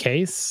isn't the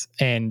case.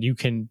 And you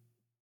can,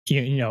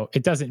 you know,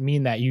 it doesn't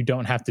mean that you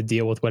don't have to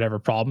deal with whatever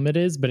problem it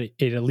is, but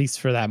it at least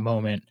for that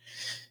moment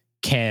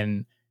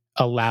can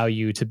allow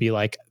you to be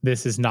like,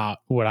 this is not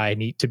what I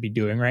need to be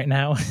doing right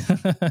now.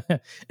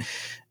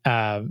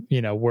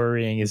 You know,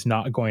 worrying is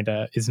not going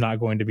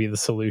to be the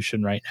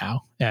solution right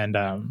now.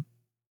 And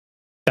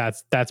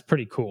that's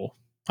pretty cool,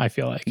 I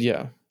feel like.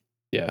 Yeah,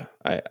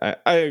 I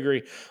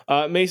agree.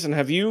 Mason,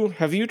 have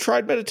you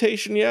tried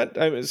meditation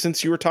yet?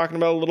 Since you were talking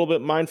about a little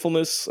bit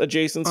mindfulness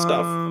adjacent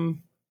stuff.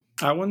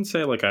 I wouldn't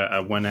say like I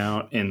went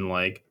out and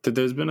like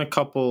there's been a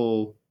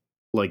couple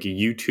like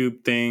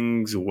YouTube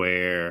things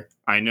where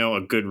I know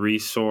a good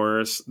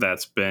resource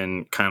that's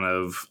been kind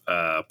of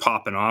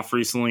popping off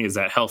recently is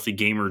that Healthy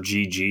Gamer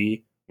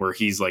GG, where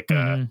he's like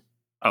a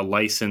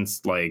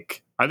licensed,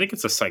 like, I think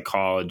it's a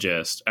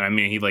psychologist. And I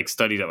mean, he like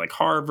studied at like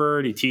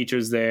Harvard, he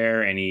teaches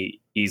there, and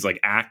he's like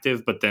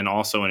active, but then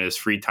also in his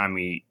free time,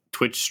 he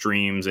Twitch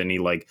streams, and he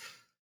like,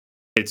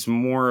 it's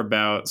more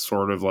about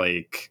sort of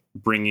like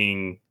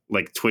bringing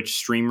like Twitch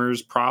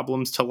streamers'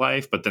 problems to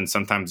life. But then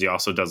sometimes he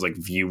also does like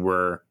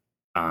viewer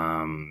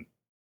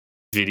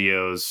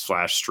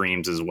videos /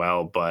 streams as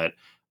well. But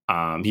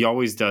he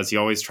always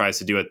tries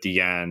to do at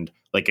the end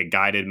like a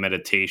guided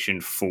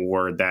meditation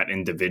for that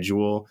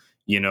individual,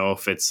 you know,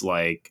 if it's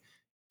like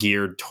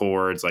geared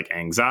towards like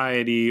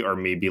anxiety or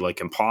maybe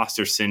like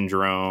imposter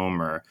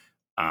syndrome or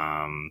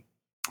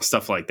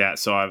stuff like that.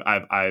 So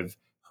I've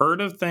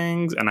heard of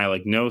things, and I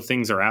like know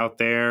things are out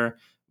there,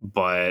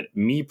 but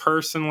me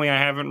personally, I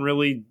haven't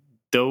really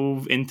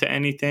dove into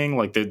anything.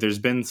 Like there's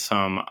been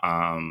some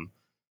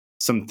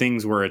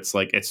things where it's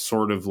like, it's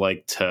sort of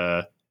like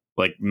to,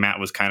 like Matt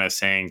was kind of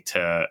saying,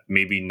 to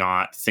maybe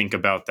not think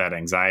about that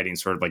anxiety and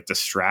sort of like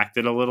distract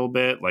it a little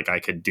bit. Like I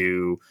could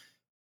do,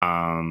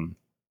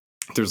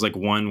 there's like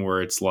one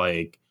where it's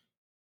like,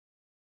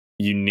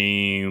 you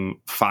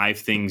name 5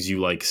 things you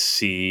like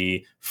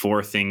see,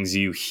 4 things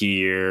you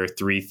hear,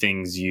 3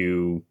 things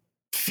you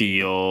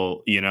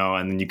feel, you know,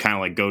 and then you kind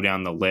of like go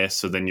down the list.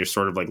 So then you're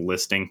sort of like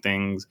listing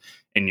things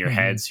in your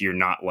head. So you're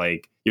not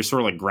like, you're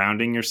sort of like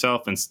grounding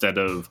yourself instead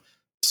of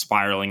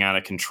spiraling out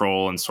of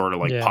control and sort of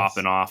like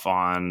popping off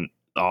on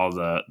all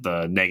the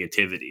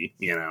negativity,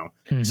 you know?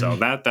 So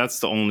that's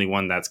the only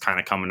one that's kind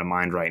of coming to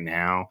mind right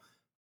now.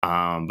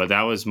 But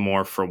that was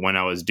more for when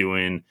I was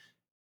doing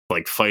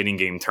like fighting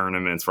game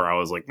tournaments where I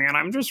was like, man,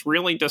 I'm just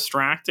really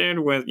distracted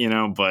with, you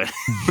know, but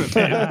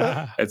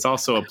it's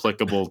also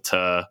applicable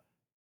to,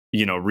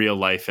 you know, real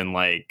life and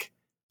like,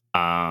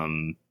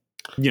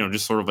 you know,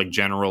 just sort of like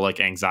general like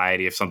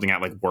anxiety. If something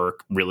at like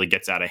work really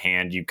gets out of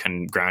hand, you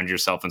can ground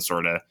yourself and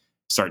sort of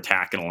start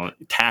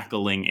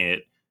tackling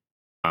it.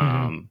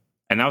 And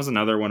that was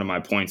another one of my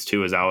points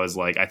too, is I was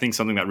like, I think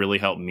something that really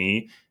helped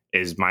me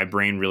is my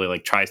brain really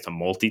like tries to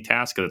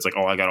multitask, because it's like,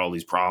 oh, I got all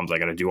these problems, I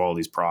got to do all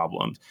these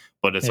problems.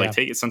 But it's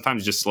like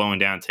sometimes just slowing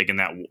down, taking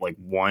that like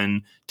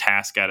one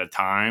task at a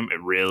time.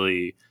 It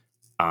really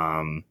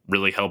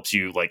really helps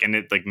you, like, and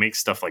it like makes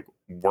stuff like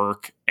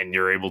work, and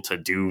you're able to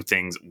do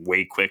things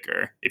way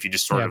quicker if you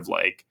just sort of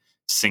like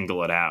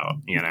single it out,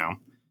 you know.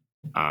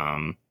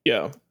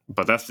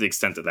 But that's the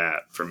extent of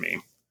that for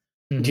me.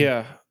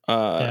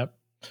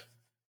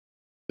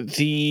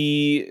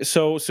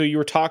 So you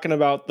were talking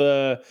about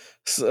the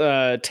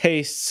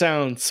taste,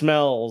 sound,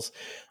 smells.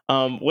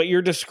 What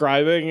you're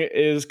describing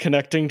is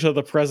connecting to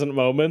the present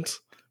moment,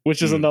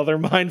 which is another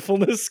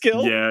mindfulness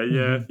skill.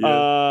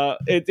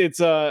 It's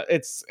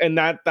and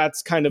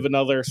that's kind of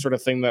another sort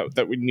of thing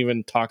that we didn't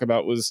even talk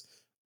about, was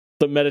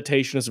the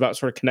meditation is about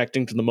sort of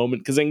connecting to the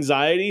moment, because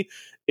anxiety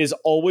is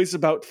always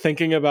about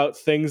thinking about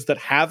things that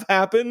have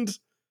happened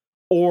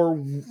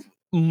or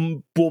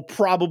will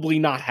probably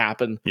not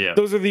happen. Yeah,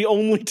 those are the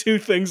only two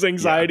things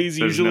anxiety is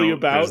usually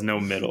about. There's no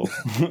middle.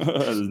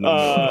 There's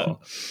no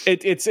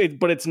middle.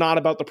 But it's not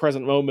about the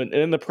present moment.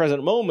 And in the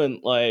present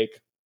moment, like,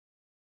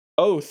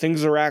 oh,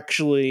 things are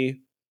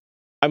actually,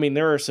 I mean,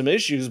 there are some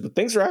issues, but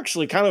things are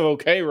actually kind of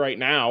okay right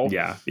now.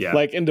 Yeah.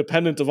 Like,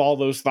 independent of all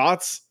those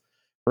thoughts,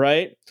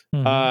 right?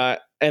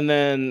 Mm-hmm. And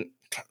then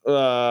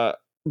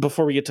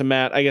before we get to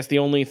Matt, I guess the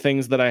only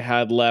things that I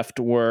had left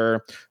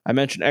were, I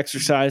mentioned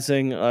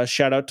exercising.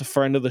 Shout out to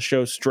friend of the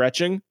show,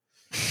 stretching.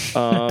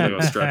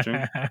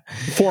 Stretching.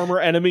 Former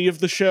enemy of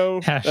the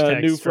show,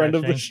 new friend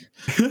of the show.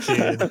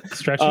 Dude,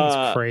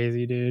 stretching's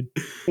crazy, dude.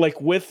 Like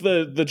with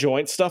the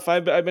joint stuff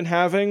I've been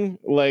having,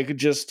 like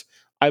just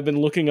I've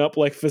been looking up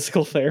like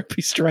physical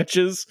therapy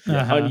stretches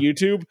on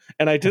YouTube,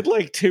 and I did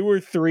like 2 or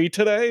 3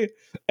 today,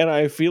 and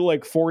I feel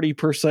like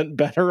 40%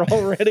 better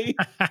already.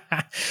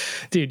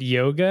 Dude,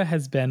 yoga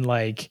has been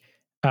like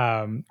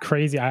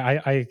crazy.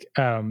 I've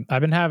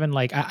been having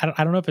like I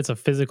don't know if it's a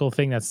physical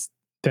thing that's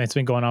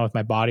been going on with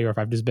my body, or if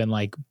I've just been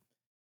like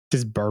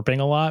just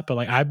burping a lot, but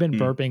like I've been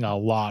burping a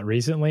lot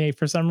recently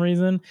for some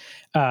reason.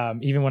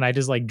 Even when I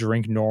just like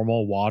drink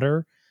normal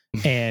water,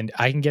 and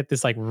I can get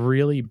this like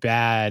really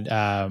bad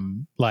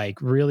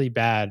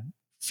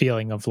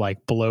feeling of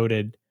like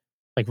bloated,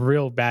 like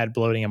real bad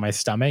bloating in my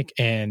stomach.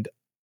 And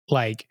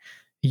like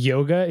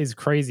yoga is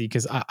crazy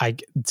because I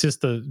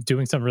just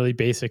doing some really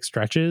basic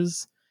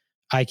stretches,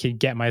 I could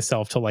get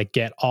myself to like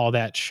get all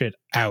that shit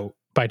out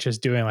by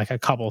just doing like a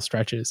couple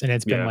stretches. And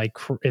it's been like,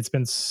 it's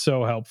been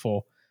so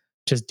helpful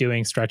just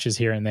doing stretches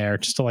here and there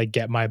just to like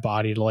get my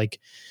body to like,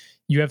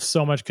 you have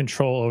so much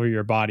control over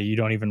your body you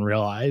don't even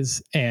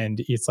realize. And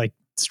it's like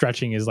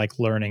stretching is like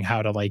learning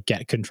how to like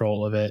get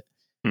control of it.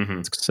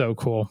 Mm-hmm. It's so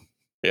cool.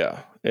 Yeah.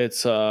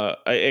 It's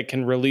it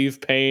can relieve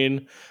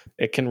pain,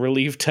 it can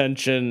relieve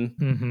tension.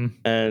 Mm-hmm.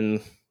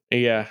 And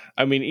yeah,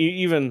 I mean,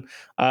 even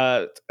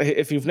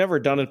if you've never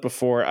done it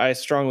before, I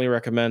strongly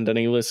recommend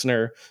any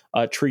listener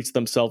treats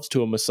themselves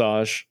to a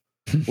massage.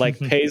 Like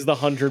pays the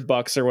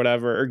 $100 or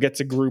whatever, or gets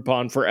a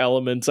Groupon for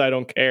Elements. I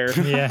don't care.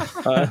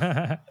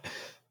 Yeah.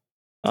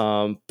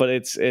 But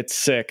it's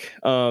sick.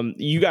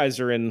 You guys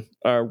are in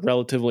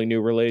relatively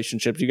new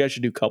relationships. You guys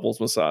should do couples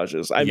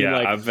massages. I mean,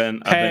 like, I've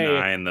been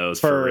eyeing those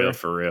for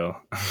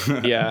real.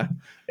 Yeah,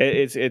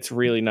 it's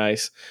really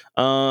nice.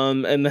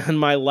 And then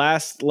my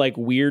last like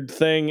weird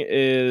thing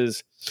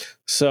is,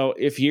 so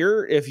if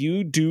you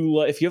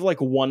have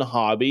like one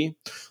hobby,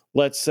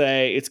 let's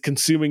say it's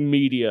consuming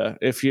media.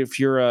 If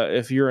you're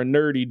a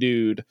nerdy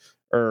dude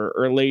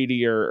or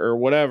lady or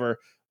whatever,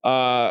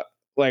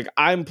 like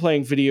I'm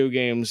playing video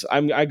games.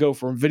 I go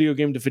from video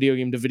game to video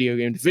game to video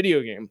game to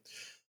video game.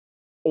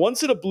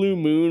 Once in a blue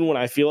moon, when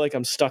I feel like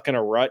I'm stuck in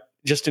a rut,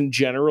 just in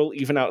general,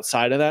 even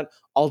outside of that,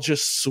 I'll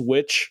just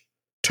switch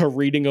to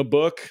reading a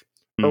book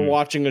or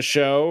watching a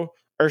show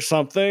or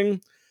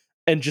something.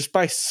 And just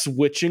by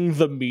switching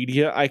the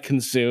media I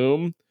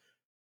consume,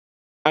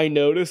 I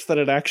notice that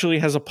it actually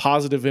has a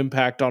positive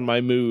impact on my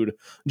mood,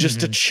 just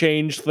to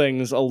change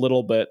things a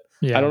little bit.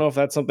 Yeah. I don't know if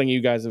that's something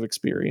you guys have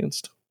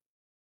experienced.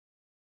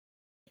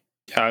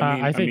 Yeah,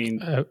 I mean,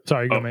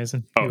 sorry, go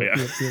Mason.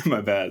 My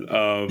bad.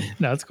 No,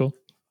 that's cool.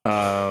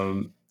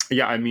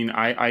 Yeah, I mean,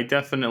 I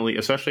definitely,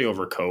 especially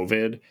over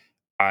COVID,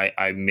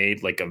 I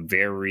made like a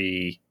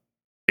very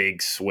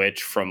big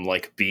switch from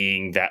like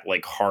being that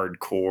like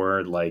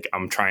hardcore, like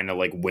I'm trying to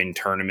like win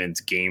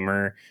tournaments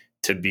gamer,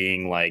 to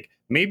being like,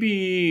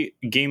 maybe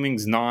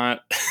gaming's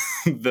not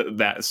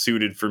that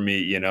suited for me,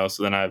 you know?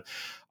 So then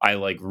I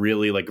like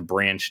really like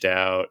branched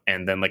out,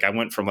 and then like I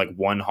went from like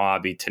one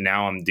hobby to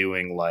now I'm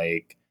doing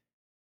like,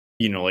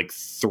 you know, like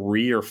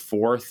 3 or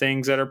 4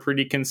 things that are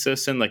pretty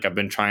consistent. Like I've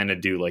been trying to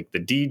do like the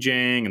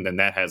DJing, and then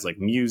that has like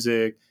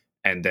music,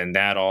 and then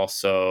that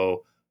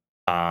also,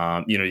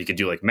 you know, you could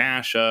do like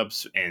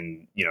mashups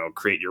and, you know,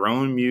 create your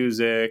own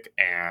music.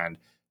 And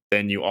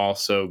then you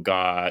still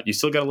got a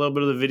little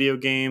bit of the video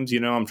games, you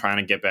know, I'm trying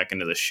to get back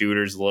into the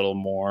shooters a little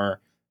more.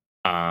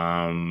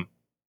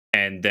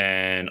 And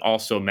then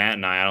also Matt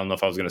and I don't know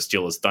if I was going to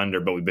steal his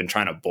thunder, but we've been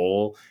trying to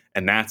bowl,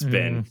 and that's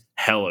been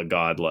hella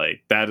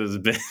godlike. That has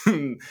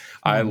been,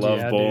 I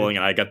love bowling, dude.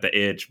 And I got the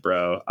itch,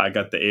 bro. I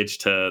got the itch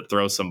to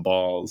throw some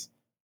balls.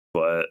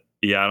 But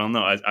yeah, I don't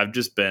know. I've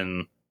just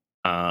been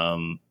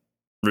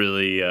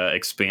really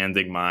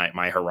expanding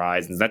my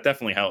horizons. That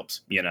definitely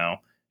helps, you know,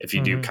 if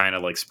you do kind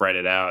of like spread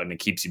it out, and it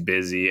keeps you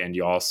busy, and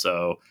you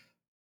also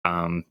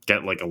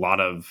get like a lot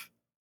of,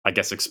 I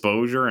guess,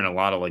 exposure, and a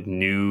lot of like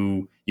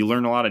you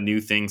learn a lot of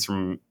new things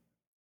from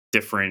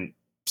different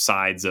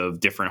sides of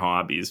different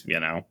hobbies, you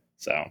know?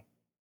 So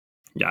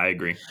yeah, I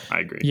agree.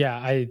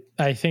 Yeah.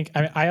 I think,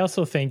 I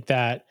also think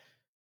that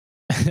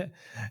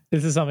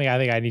this is something I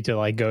think I need to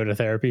like go to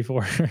therapy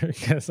for,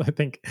 because I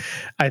think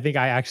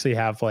I actually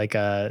have like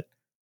I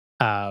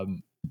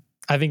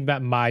think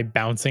that my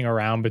bouncing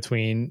around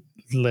between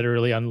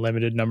literally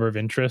unlimited number of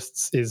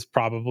interests is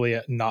probably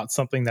not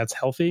something that's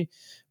healthy.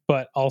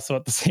 but also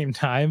at the same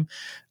time,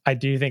 I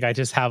do think I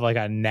just have like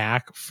a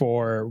knack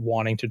for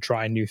wanting to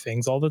try new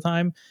things all the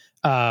time.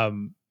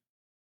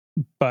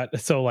 But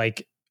so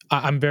like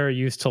I'm very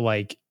used to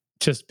like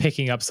just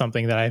picking up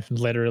something that I've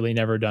literally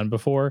never done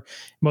before.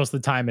 Most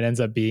of the time it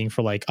ends up being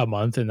for like a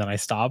month and then I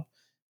stop.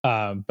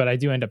 But I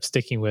do end up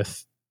sticking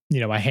with,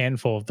 a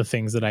handful of the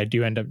things that I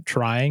do end up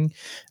trying.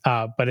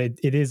 But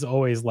it is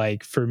always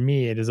like, for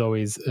me, it is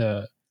always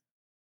a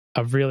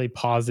really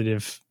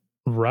positive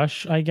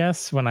rush, I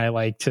guess, when I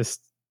like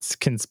just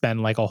can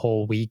spend like a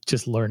whole week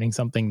just learning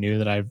something new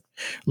that I'm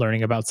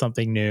learning about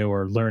something new,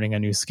 or learning a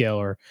new skill,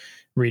 or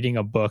reading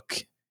a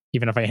book.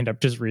 Even if I end up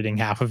just reading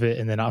half of it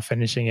and then not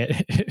finishing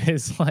it, it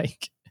is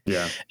like,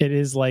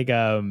 it's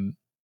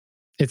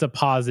a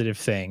positive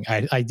thing.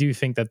 I do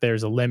think that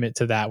there's a limit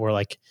to that where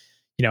like,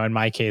 in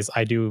my case,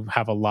 I do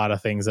have a lot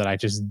of things that I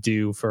just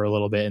do for a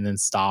little bit and then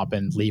stop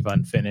and leave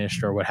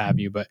unfinished or what have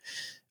you. But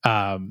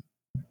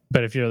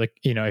if you're like,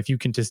 if you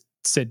can just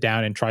sit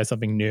down and try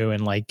something new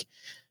and like,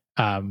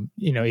 even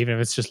if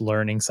it's just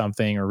learning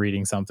something or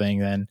reading something,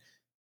 then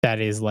that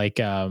is like,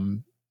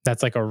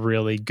 that's like a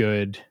really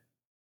good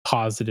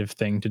positive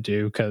thing to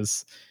do,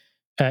 because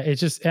it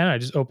just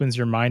opens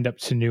your mind up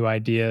to new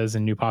ideas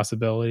and new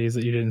possibilities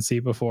that you didn't see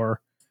before,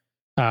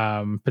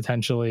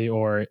 potentially,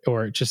 or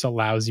it just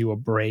allows you a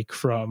break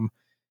from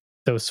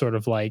those sort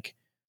of like,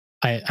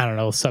 I don't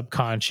know,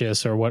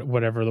 subconscious or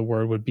whatever the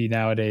word would be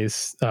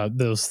nowadays,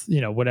 those,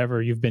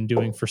 whatever you've been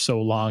doing for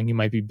so long. You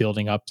might be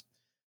building up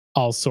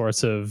all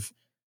sorts of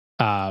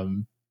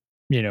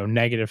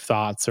negative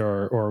thoughts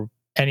or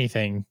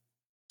anything,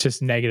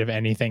 just negative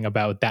anything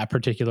about that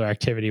particular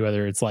activity,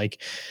 whether it's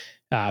like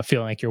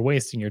feeling like you're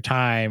wasting your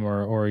time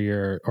or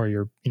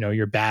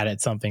you're bad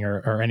at something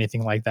or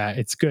anything like that.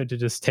 It's good to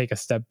just take a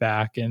step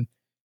back and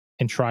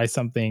try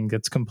something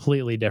that's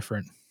completely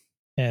different,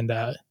 and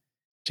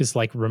just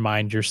like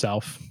remind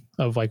yourself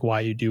of like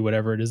why you do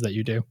whatever it is that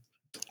you do.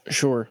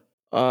 Sure.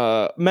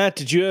 Matt,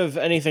 did you have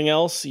anything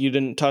else you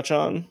didn't touch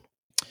on?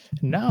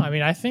 No, I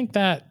mean, I think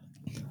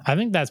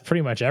that's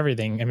pretty much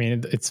everything. I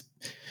mean, it's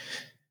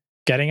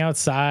getting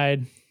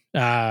outside,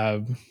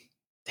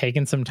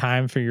 taking some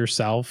time for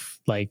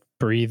yourself, like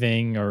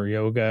breathing or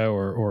yoga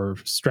or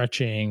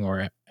stretching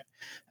or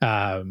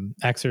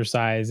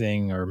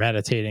exercising or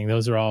meditating.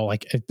 Those are all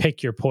like,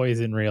 pick your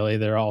poison, really.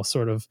 They're all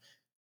sort of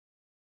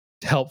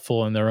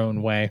helpful in their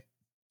own way.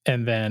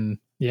 And then,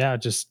 I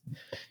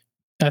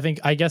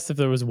guess if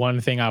there was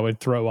one thing I would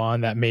throw on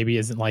that maybe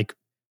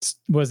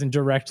wasn't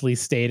directly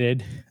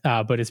stated,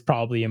 but is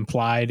probably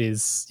implied,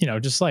 is,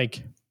 just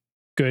like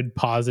good,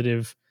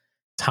 positive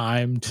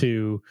time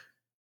to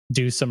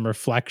do some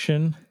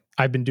reflection.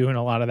 I've been doing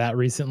a lot of that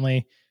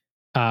recently.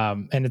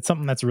 And it's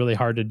something that's really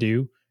hard to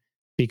do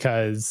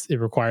because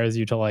it requires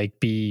you to like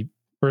be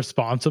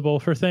responsible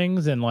for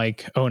things and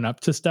like own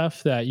up to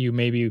stuff that you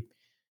maybe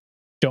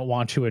don't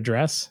want to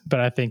address. But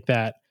I think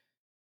that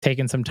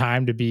taking some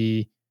time to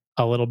be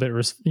a little bit,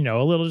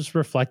 a little just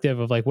reflective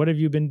of like, what have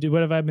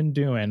I been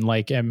doing?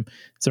 Like, is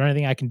there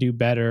anything I can do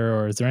better?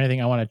 Or is there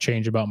anything I want to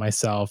change about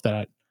myself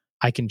that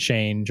I can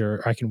change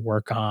or I can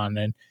work on?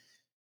 And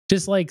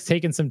just like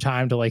taking some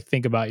time to like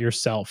think about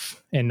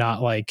yourself and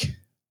not like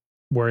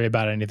worry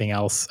about anything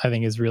else, I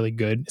think is really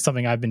good. It's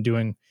something I've been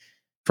doing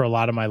for a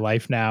lot of my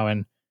life now.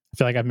 And I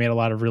feel like I've made a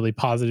lot of really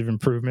positive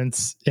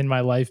improvements in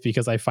my life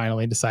because I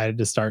finally decided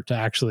to start to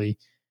actually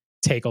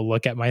take a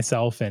look at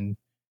myself and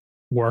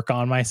work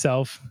on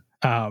myself.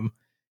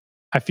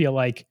 I feel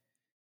like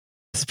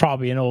it's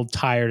probably an old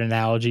tired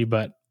analogy,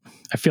 but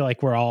I feel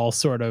like we're all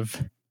sort of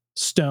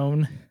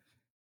stone,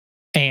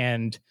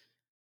 and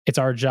it's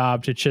our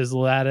job to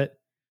chisel at it,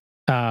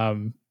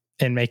 and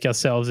make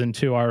ourselves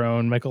into our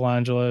own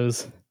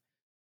Michelangelos.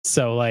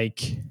 So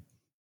like,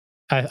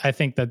 I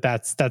think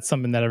that's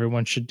something that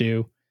everyone should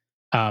do.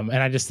 And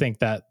I just think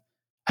that,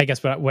 I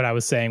guess what I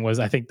was saying was,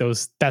 I think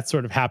that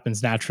sort of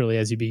happens naturally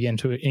as you begin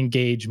to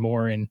engage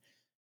more in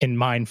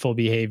mindful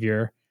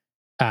behavior.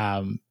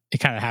 It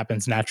kind of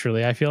happens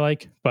naturally, I feel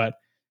like, but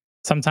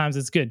sometimes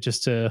it's good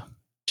just to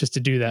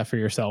do that for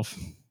yourself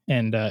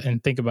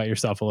and think about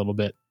yourself a little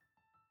bit.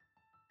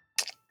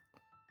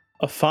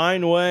 A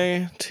fine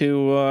way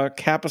to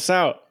cap us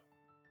out.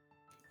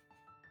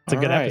 It's a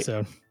good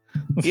episode.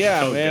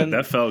 Yeah, man. Good.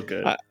 That felt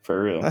good.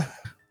 For real.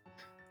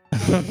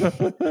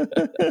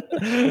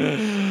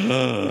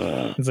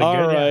 It's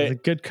a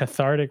good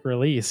cathartic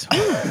release.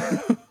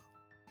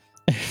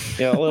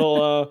 Yeah, a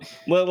little.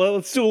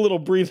 Let's do a little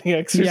breathing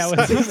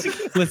exercise. Yeah,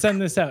 let's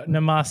end this out.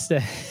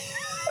 Namaste.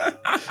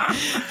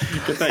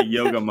 Get that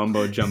yoga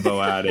mumbo jumbo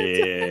out of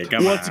here.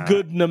 What's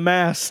good,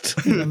 Namast?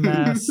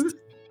 Namaste.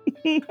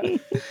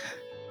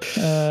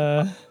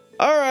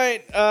 All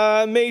right,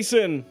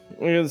 Mason,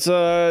 let's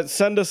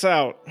send us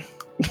out.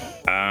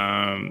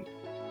 Yeah,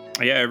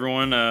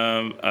 everyone,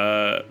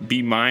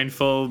 be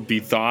mindful, be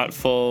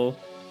thoughtful,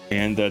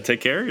 and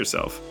take care of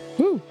yourself.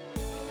 Woo.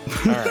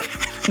 All right.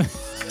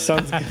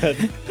 Sounds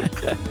good.